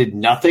disappointed if they did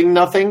nothing?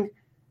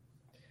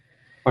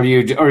 Or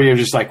you're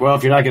just like, well,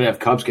 if you're not going to have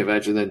Cubs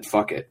convention, then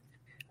fuck it.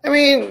 I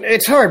mean,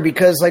 it's hard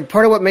because like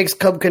part of what makes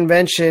Cub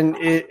convention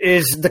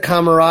is the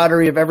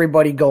camaraderie of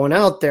everybody going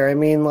out there. I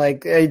mean,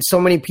 like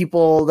so many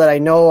people that I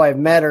know I've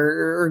met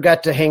or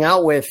got to hang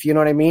out with, you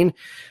know what I mean?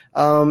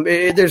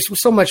 There's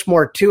so much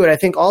more to it. I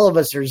think all of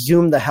us are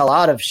zoomed the hell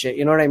out of shit.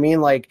 You know what I mean?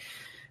 Like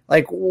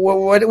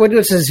what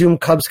is a Zoom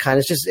Cubs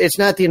kind? It's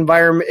not the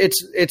environment.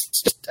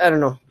 It's just, I don't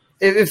know.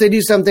 If they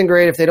do something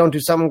great, if they don't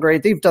do something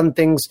great, they've done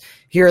things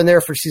here and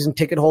there for season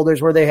ticket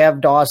holders where they have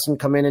Dawson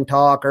come in and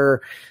talk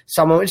or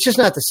someone. It's just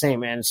not the same,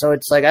 man. So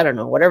it's like, I don't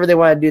know, whatever they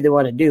want to do, they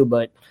want to do.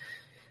 But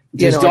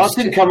does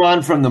Dawson come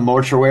on from the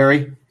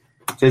mortuary?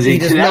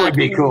 That would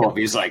be cool if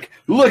he's like,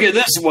 look at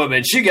this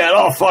woman. She got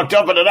all fucked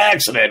up in an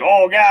accident.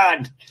 Oh,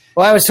 God.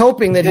 Well, I was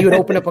hoping that he would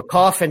open up a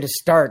coffin to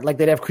start, like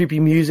they'd have creepy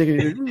music.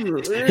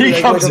 He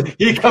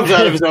comes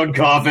out of his own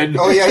coffin.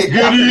 Oh yeah,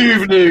 good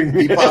evening.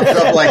 He pops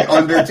up like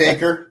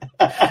Undertaker.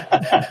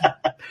 That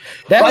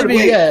would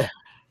be.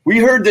 We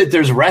heard that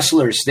there's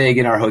wrestlers staying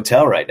in our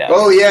hotel right now.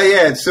 Oh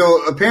yeah.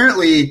 So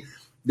apparently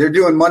they're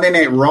doing Monday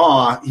Night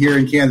Raw here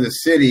in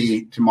Kansas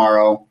City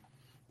tomorrow,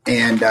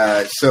 and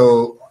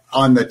so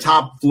on the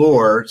top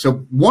floor,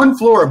 so one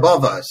floor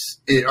above us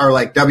are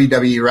like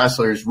WWE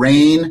wrestlers.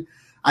 Rain,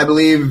 I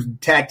believe,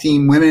 tag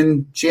team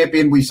women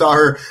champion. I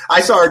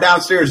saw her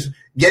downstairs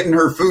getting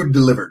her food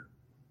delivered.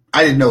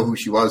 I didn't know who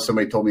she was.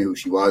 Somebody told me who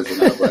she was,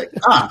 and I was like,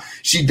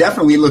 she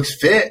definitely looks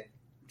fit.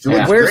 She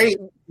looks great.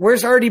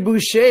 Where's Artie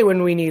Boucher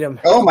when we need him?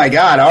 Oh my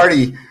God,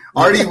 Artie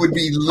would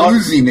be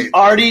losing it.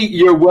 Artie,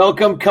 you're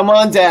welcome. Come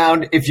on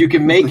down. If you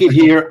can make it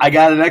here, I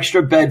got an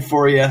extra bed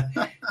for you.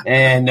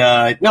 And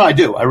no, I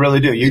do. I really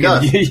do. You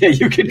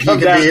can come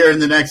down. Be here in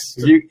the next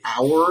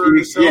hour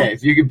or so. Yeah,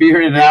 if you could be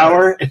here in an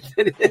hour,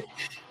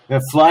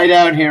 fly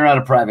down here on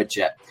a private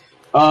jet.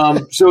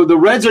 So the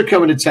Reds are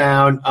coming to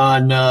town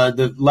on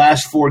the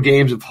last 4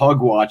 games of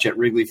Hug Watch at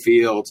Wrigley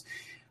Field.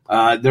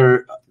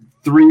 They're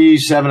 3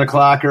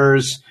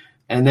 7-o'clockers,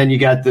 and then you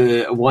got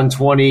the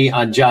 1:20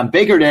 on John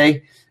Baker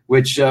Day,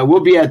 which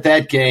we'll be at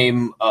that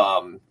game.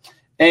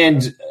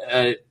 And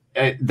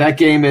that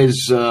game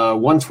is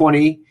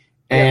 1:20,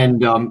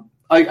 and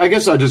I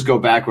guess I'll just go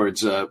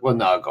backwards. No,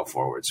 I'll go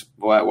forwards.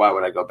 Why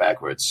would I go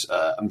backwards?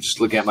 I'm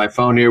just looking at my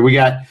phone here. We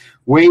got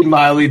Wade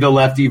Miley, the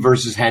lefty,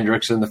 versus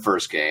Hendricks in the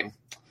first game.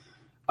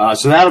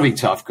 So that'll be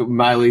tough.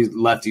 Miley,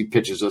 lefty,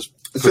 pitches us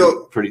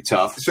pretty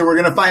tough. So we're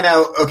going to find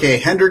out, okay,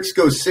 Hendricks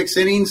goes 6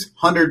 innings,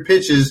 100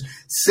 pitches,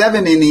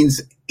 7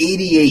 innings,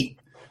 88.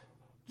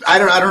 I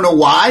don't know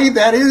why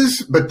that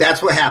is, but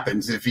that's what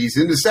happens. If he's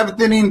in the 7th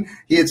inning,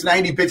 he hits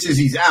 90 pitches,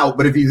 he's out.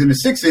 But if he's in the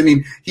 6th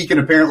inning, he can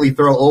apparently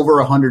throw over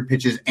 100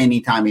 pitches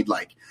anytime he'd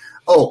like.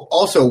 Oh,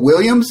 also,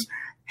 Williams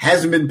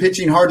hasn't been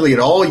pitching hardly at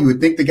all. You would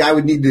think the guy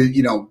would need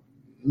to,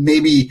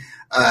 maybe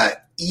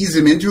ease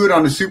him into it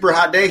on a super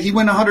hot day. He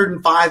went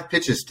 105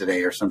 pitches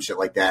today or some shit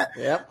like that.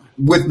 Yep.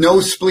 With no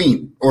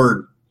spleen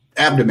or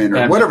abdomen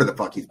or whatever the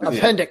fuck he's been.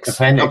 Appendix.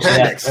 Yeah.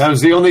 That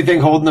was the only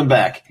thing holding him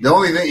back. The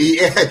only thing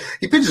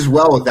he pitches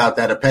well without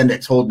that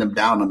appendix holding him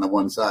down on the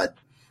one side.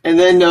 And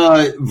then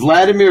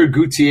Vladimir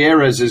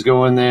Gutierrez is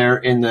going there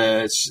in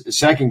the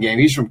second game.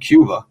 He's from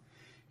Cuba.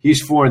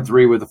 He's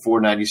 4-3 with a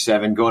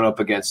 4.97 going up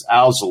against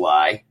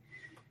Alzolay.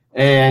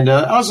 And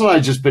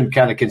Alzolay just been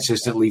kind of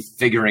consistently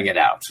figuring it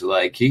out.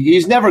 Like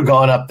he's never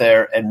gone up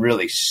there and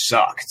really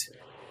sucked.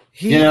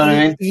 You know what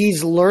I mean?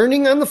 He's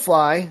learning on the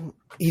fly.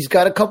 He's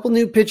got a couple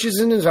new pitches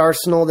in his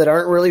arsenal that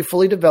aren't really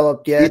fully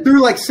developed yet. He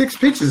threw like 6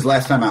 pitches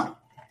last time out.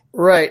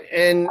 Right.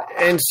 And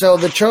so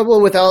the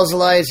trouble with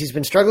Alzolay is he's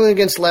been struggling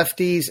against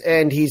lefties,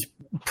 and he's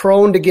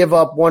prone to give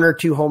up 1 or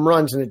 2 home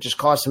runs, and it just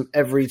costs him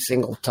every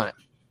single time.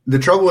 The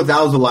trouble with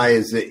Alzolay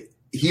is that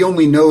he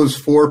only knows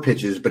 4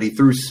 pitches, but he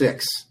threw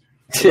 6.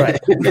 Right.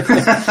 Then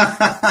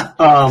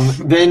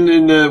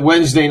in the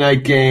Wednesday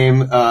night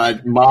game,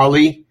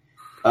 Molly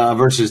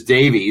versus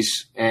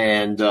Davies,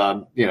 and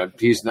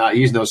he's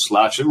no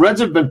slouch. The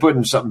Reds have been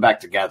putting something back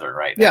together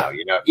right now.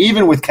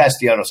 Even with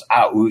Castellanos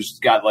out, who's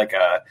got like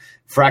a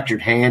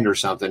fractured hand or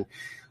something.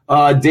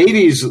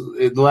 Davies,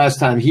 the last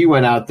time he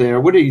went out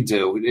there, what did he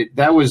do?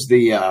 That was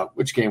the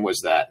which game was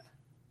that?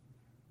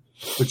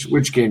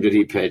 Which game did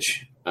he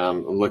pitch?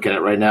 I'm looking at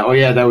it right now. Oh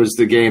yeah, that was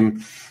the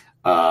game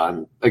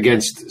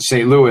against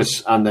St.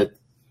 Louis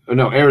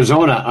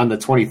Arizona on the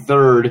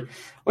 23rd.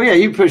 Oh yeah,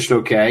 he pitched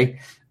okay.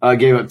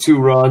 Gave up 2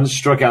 runs,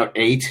 struck out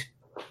 8.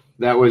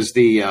 That was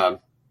the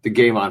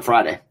game on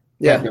Friday.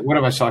 Yeah. What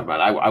am I talking about?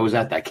 I was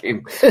at that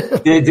game.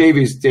 Yeah,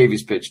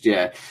 Davies pitched.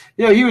 Yeah.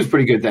 He was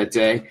pretty good that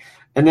day.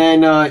 And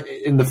then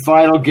in the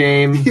final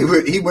game, he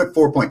went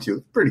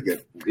 4.2. Pretty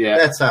good. Yeah.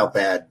 That's how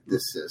bad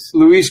this is.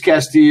 Luis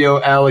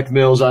Castillo, Alec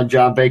Mills on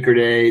John Baker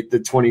Day, the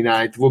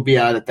 29th. We'll be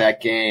out at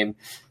that game,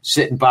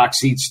 sitting box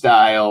seat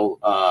style.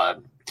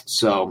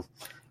 So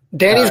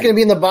Danny's going to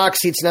be in the box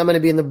seats, and I'm going to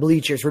be in the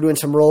bleachers. We're doing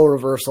some role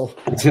reversal.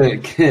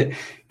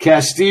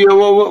 Castillo,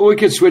 well, we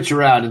could switch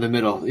around in the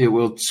middle. Yeah,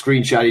 we'll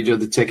screenshot each other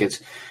the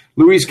tickets.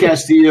 Luis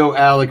Castillo,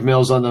 Alec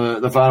Mills on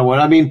the final one.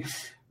 I mean,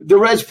 the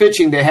Reds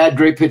pitching, they had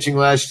great pitching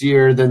last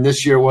year. Then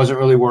this year it wasn't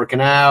really working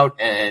out,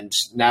 and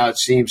now it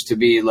seems to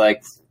be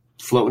like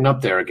floating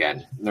up there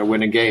again. They're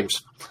winning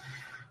games.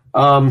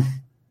 Once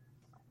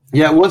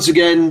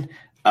again,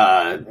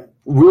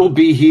 we'll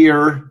be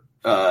here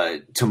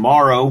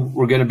tomorrow.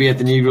 We're going to be at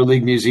the Negro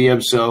League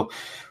Museum, so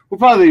we'll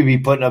probably be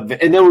putting up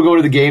 – and then we're going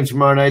to the games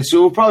tomorrow night,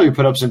 so we'll probably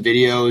put up some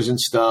videos and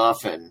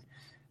stuff, and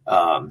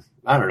I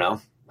don't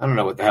know. I don't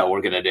know what the hell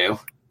we're going to do.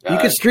 You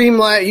can stream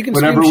live. You can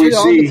stream shit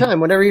all the time,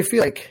 whenever you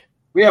feel like.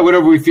 Yeah,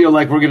 whatever we feel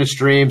like, we're going to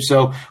stream.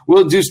 So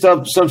we'll do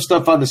some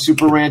stuff on the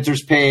Super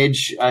Ranters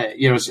page.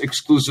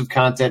 Exclusive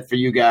content for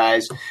you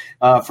guys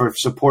for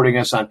supporting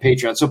us on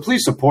Patreon. So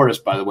please support us,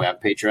 by the way, on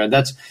Patreon.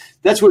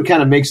 That's what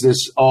kind of makes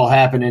this all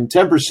happen. And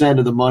 10%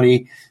 of the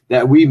money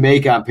that we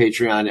make on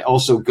Patreon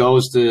also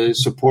goes to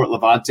support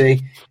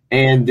Levante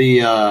and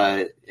the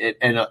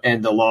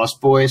and the Lost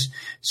Boys.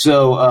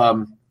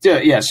 So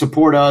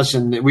support us,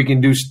 and we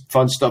can do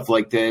fun stuff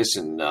like this,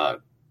 and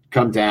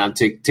come down,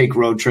 take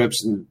road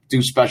trips, and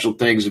do special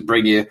things, and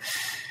bring you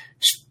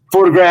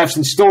photographs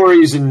and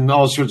stories and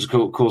all sorts of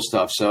cool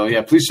stuff. So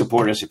yeah, please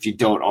support us if you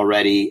don't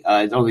already.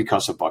 It only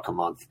costs $1 a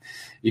month.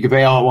 You can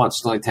pay all at once.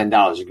 It's only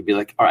 $10. You can be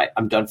like, all right,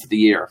 I'm done for the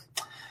year.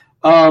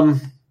 I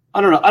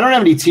don't know. I don't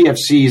have any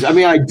TFCs. I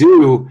mean, I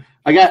do.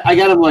 I got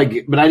them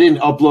but I didn't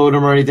upload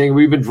them or anything.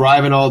 We've been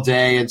driving all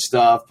day and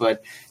stuff,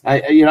 but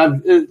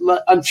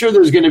I'm sure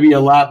there's going to be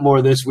a lot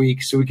more this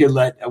week, so we could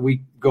let a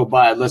week go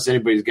by unless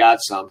anybody's got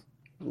some.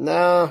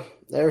 No,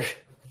 there.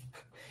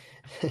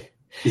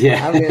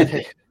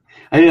 Yeah.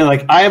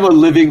 I am a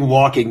living,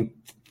 walking.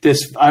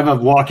 I'm a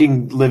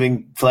walking,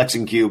 living,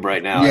 flexing cube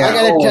right now. Yeah.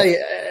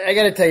 I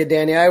gotta tell you,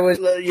 Danny. I was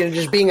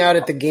just being out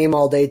at the game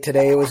all day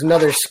today. It was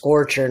another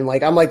scorcher, and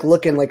I'm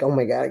looking oh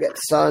my god, I got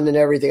sun and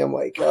everything. I'm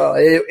like, oh,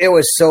 it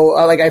was so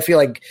I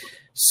feel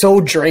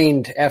so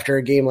drained after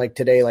a game like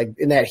today,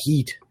 in that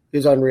heat. It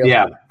was unreal.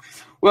 Yeah.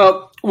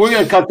 Well, we're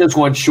gonna cut this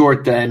one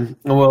short then,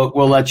 and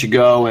we'll let you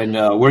go, and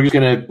we're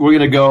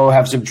gonna go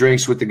have some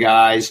drinks with the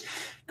guys,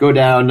 go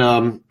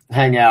down.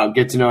 Hang out,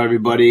 get to know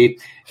everybody,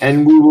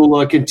 and we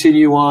will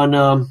continue on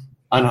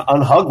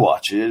Hug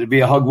Watch. It'll be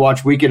a Hug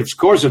Watch weekend. Of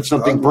course, if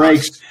something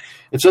breaks,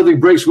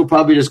 we'll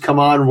probably just come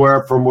on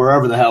from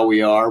wherever the hell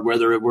we are,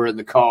 whether we're in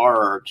the car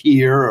or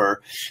here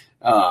or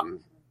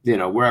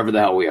wherever the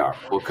hell we are.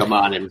 We'll come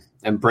on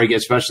and break it,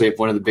 especially if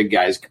one of the big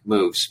guys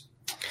moves.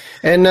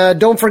 And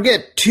don't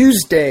forget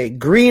Tuesday,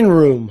 Green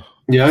Room.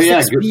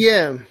 6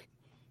 p.m.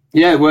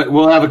 Yeah,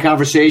 we'll have a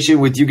conversation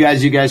with you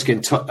guys. You guys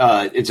can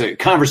it's a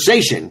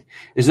conversation.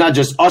 It's not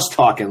just us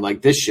talking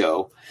like this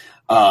show.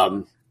 I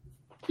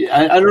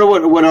don't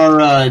know what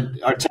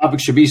our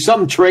topic should be.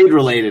 Something trade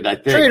related, I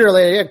think. Trade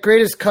related, yeah.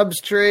 Greatest Cubs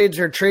trades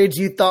or trades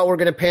you thought were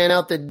going to pan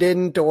out that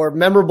didn't, or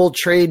memorable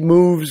trade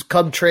moves,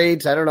 Cub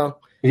trades. I don't know.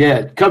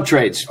 Yeah, Cub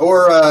trades.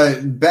 Or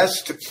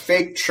best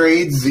fake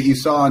trades that you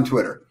saw on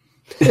Twitter.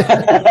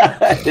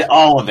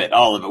 All of it.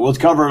 We'll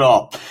cover it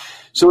all.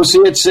 So we'll see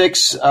you at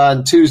 6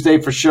 on Tuesday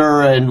for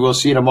sure, and we'll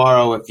see you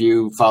tomorrow if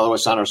you follow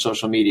us on our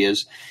social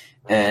medias.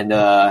 And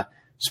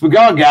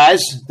Spagog,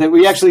 guys, that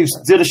we actually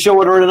did a show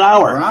in an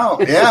hour. Wow,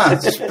 yeah,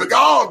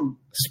 Spagog.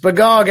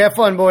 Spagog, have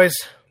fun, boys.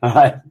 All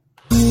right.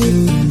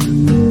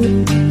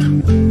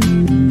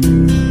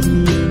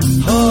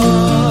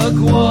 Hug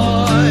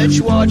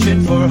Watch,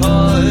 watching for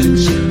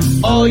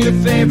hugs. All your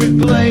favorite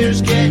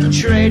players getting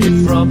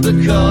traded from the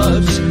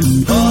Cubs.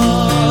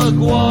 Hug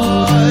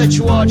Watch,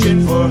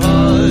 watching for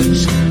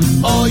hugs.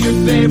 All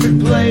your favorite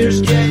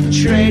players getting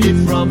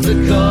traded from the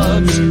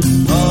Cubs.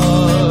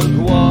 Hug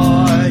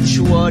Watch,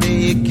 what do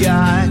you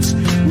got?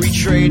 We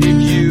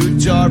traded you,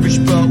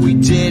 Darvish, but we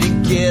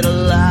didn't get a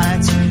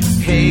lot.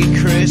 Hey,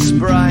 Chris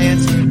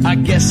Bryant, I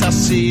guess I'll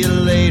see you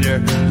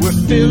later. We're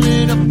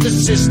filling up the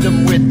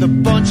system with a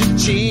bunch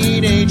of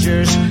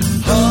teenagers.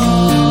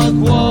 Hug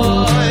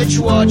Watch,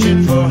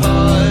 watching for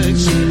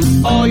hugs.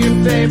 All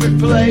your favorite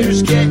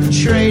players getting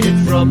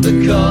traded from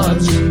the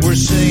Cubs. We're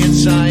saying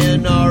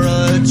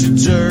sayonara to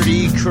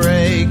Dirty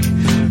Craig.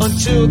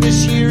 Until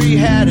this year he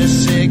had a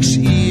 6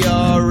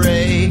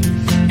 ERA.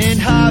 And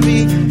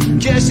Javi,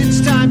 guess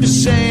it's time to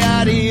say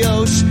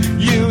adios.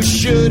 You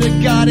should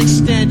have got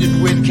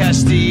extended with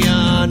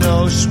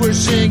Castellanos. We're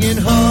singing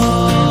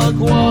Hug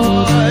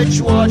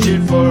Watch,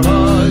 watching for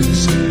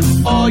hugs.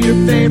 All your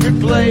favorite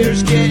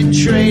players getting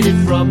traded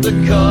from the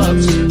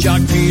Cubs.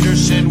 Jock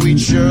Peterson, we'd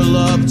sure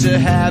love to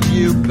have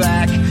you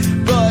back,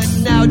 but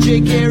now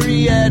Jake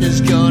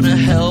Arrieta's gonna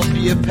help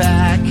you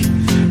pack.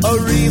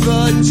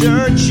 Arriva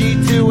dirt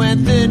sheet to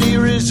Anthony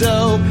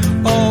Rizzo.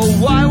 Oh,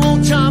 why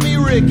won't Tommy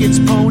Ricketts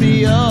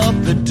pony up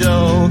the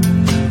dough?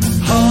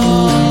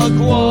 Hug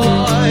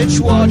Watch,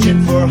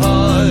 watching for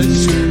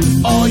hugs.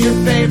 All your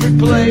favorite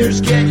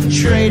players getting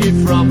traded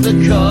from the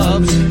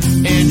Cubs.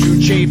 Andrew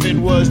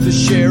Chafin was the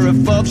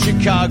sheriff of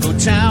Chicago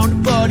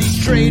town, but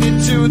he's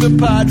traded to the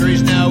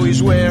Padres, now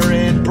he's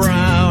wearing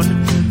brown.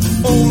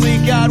 Only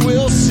God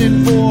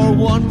Wilson for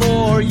one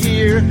more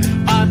year.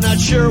 I'm not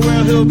sure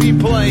where he'll be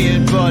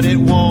playing, but it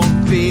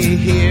won't be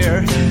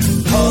here.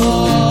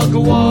 Hug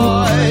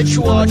Watch,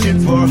 watching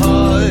for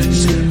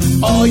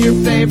hugs. All your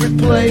favorite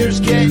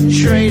players getting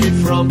traded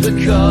from the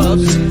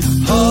Cubs.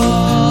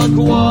 Hug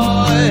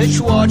Watch,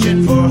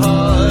 watching for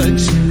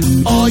hugs.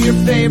 All your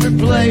favorite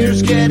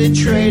players getting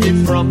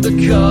traded from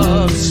the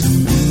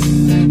Cubs.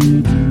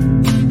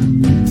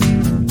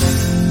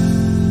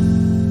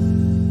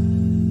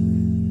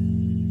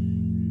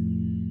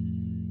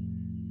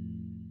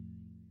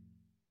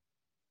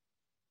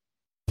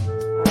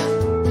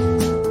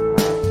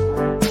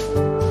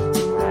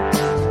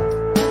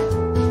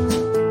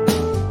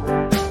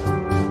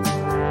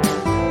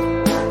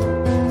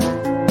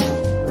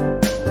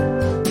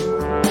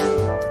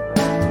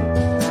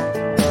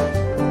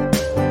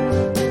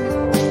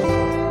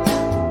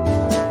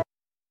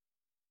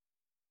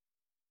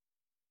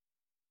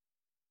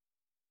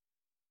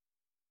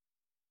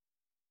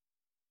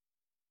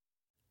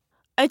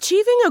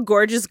 Achieving a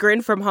gorgeous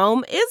grin from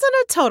home isn't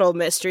a total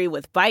mystery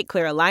with Bite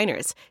Clear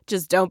aligners.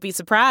 Just don't be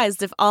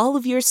surprised if all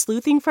of your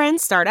sleuthing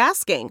friends start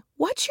asking,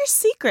 "What's your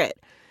secret?"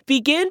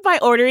 Begin by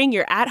ordering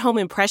your at-home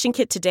impression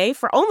kit today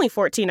for only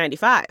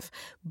 $14.95.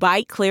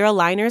 Bite Clear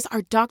aligners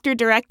are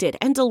doctor-directed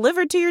and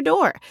delivered to your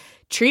door.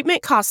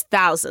 Treatment costs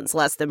thousands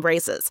less than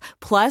braces.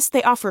 Plus,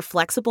 they offer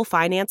flexible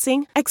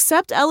financing,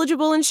 accept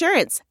eligible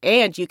insurance,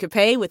 and you can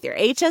pay with your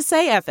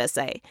HSA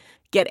FSA.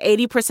 Get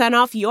 80%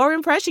 off your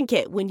impression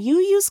kit when you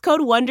use code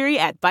WONDERY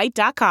at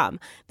Byte.com.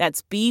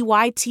 That's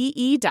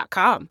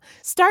BYTE.com.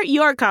 Start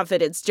your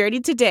confidence journey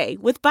today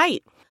with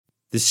Byte.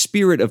 The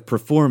spirit of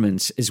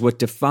performance is what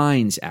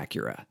defines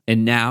Acura,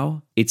 and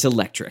now it's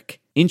electric.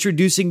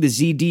 Introducing the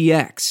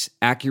ZDX,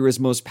 Acura's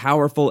most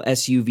powerful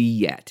SUV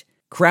yet.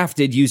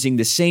 Crafted using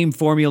the same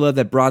formula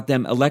that brought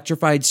them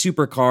electrified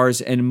supercars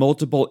and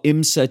multiple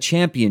IMSA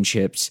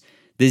championships,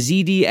 the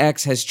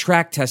ZDX has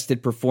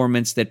track-tested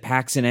performance that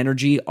packs an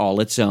energy all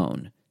its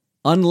own.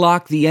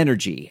 Unlock the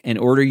energy and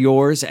order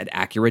yours at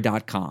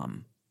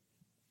Acura.com.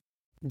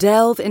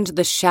 Delve into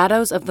the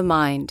shadows of the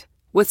mind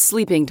with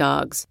Sleeping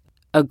Dogs,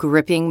 a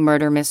gripping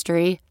murder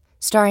mystery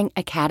starring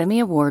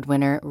Academy Award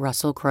winner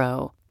Russell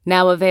Crowe.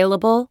 Now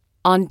available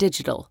on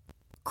digital.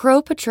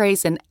 Crowe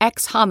portrays an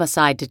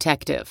ex-homicide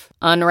detective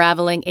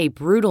unraveling a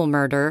brutal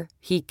murder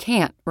he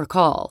can't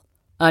recall.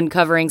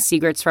 Uncovering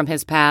secrets from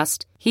his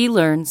past, he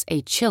learns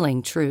a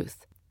chilling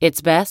truth.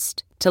 It's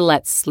best to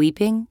let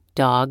sleeping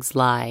dogs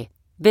lie.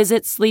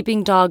 Visit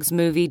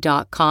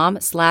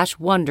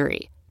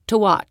sleepingdogsmovie.com/Wondery to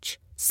watch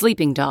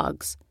Sleeping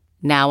Dogs,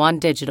 now on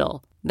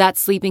digital.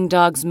 That's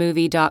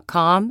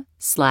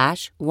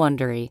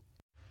sleepingdogsmovie.com/Wondery.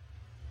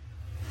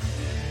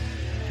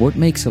 What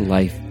makes a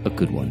life a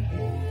good one?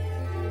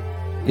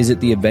 Is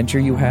it the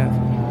adventure you have?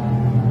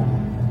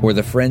 Or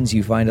the friends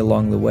you find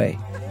along the way?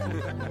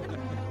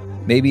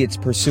 Maybe it's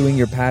pursuing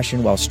your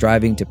passion while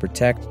striving to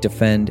protect,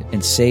 defend,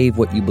 and save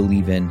what you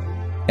believe in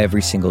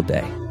every single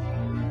day.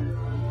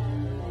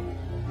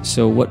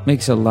 So what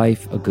makes a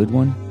life a good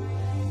one?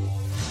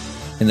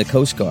 In the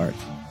Coast Guard,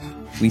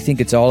 we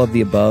think it's all of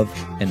the above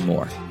and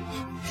more.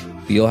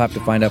 But you'll have to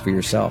find out for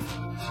yourself.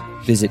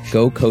 Visit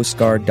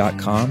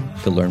gocoastguard.com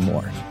to learn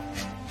more.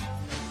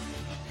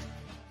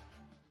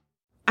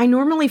 I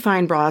normally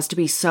find bras to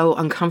be so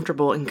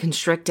uncomfortable and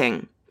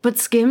constricting, but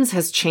Skims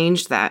has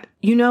changed that.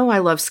 You know I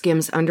love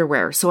Skims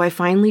underwear, so I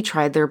finally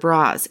tried their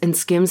bras, and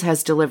Skims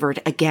has delivered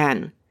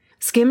again.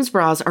 Skims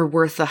bras are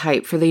worth the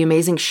hype for the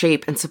amazing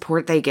shape and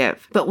support they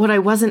give, but what I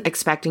wasn't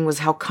expecting was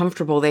how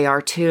comfortable they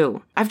are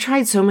too. I've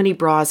tried so many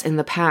bras in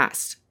the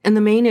past, and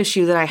the main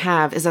issue that I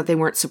have is that they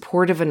weren't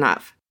supportive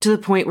enough, to the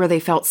point where they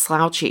felt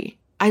slouchy.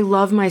 I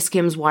love my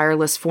Skims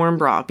wireless form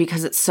bra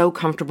because it's so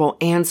comfortable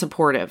and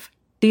supportive.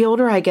 The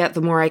older I get,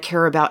 the more I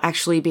care about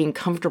actually being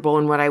comfortable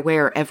in what I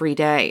wear every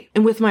day.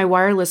 And with my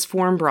wireless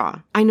form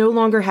bra, I no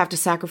longer have to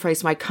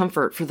sacrifice my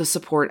comfort for the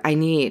support I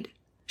need.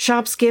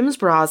 Shop Skims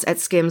bras at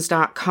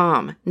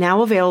skims.com,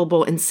 now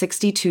available in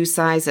 62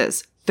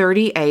 sizes,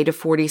 30A to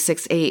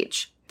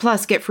 46H.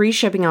 Plus, get free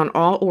shipping on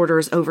all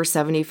orders over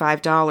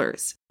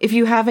 $75. If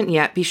you haven't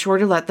yet, be sure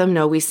to let them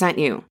know we sent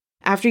you.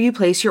 After you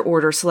place your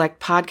order,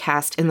 select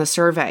podcast in the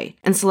survey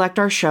and select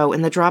our show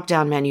in the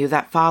drop-down menu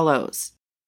that follows.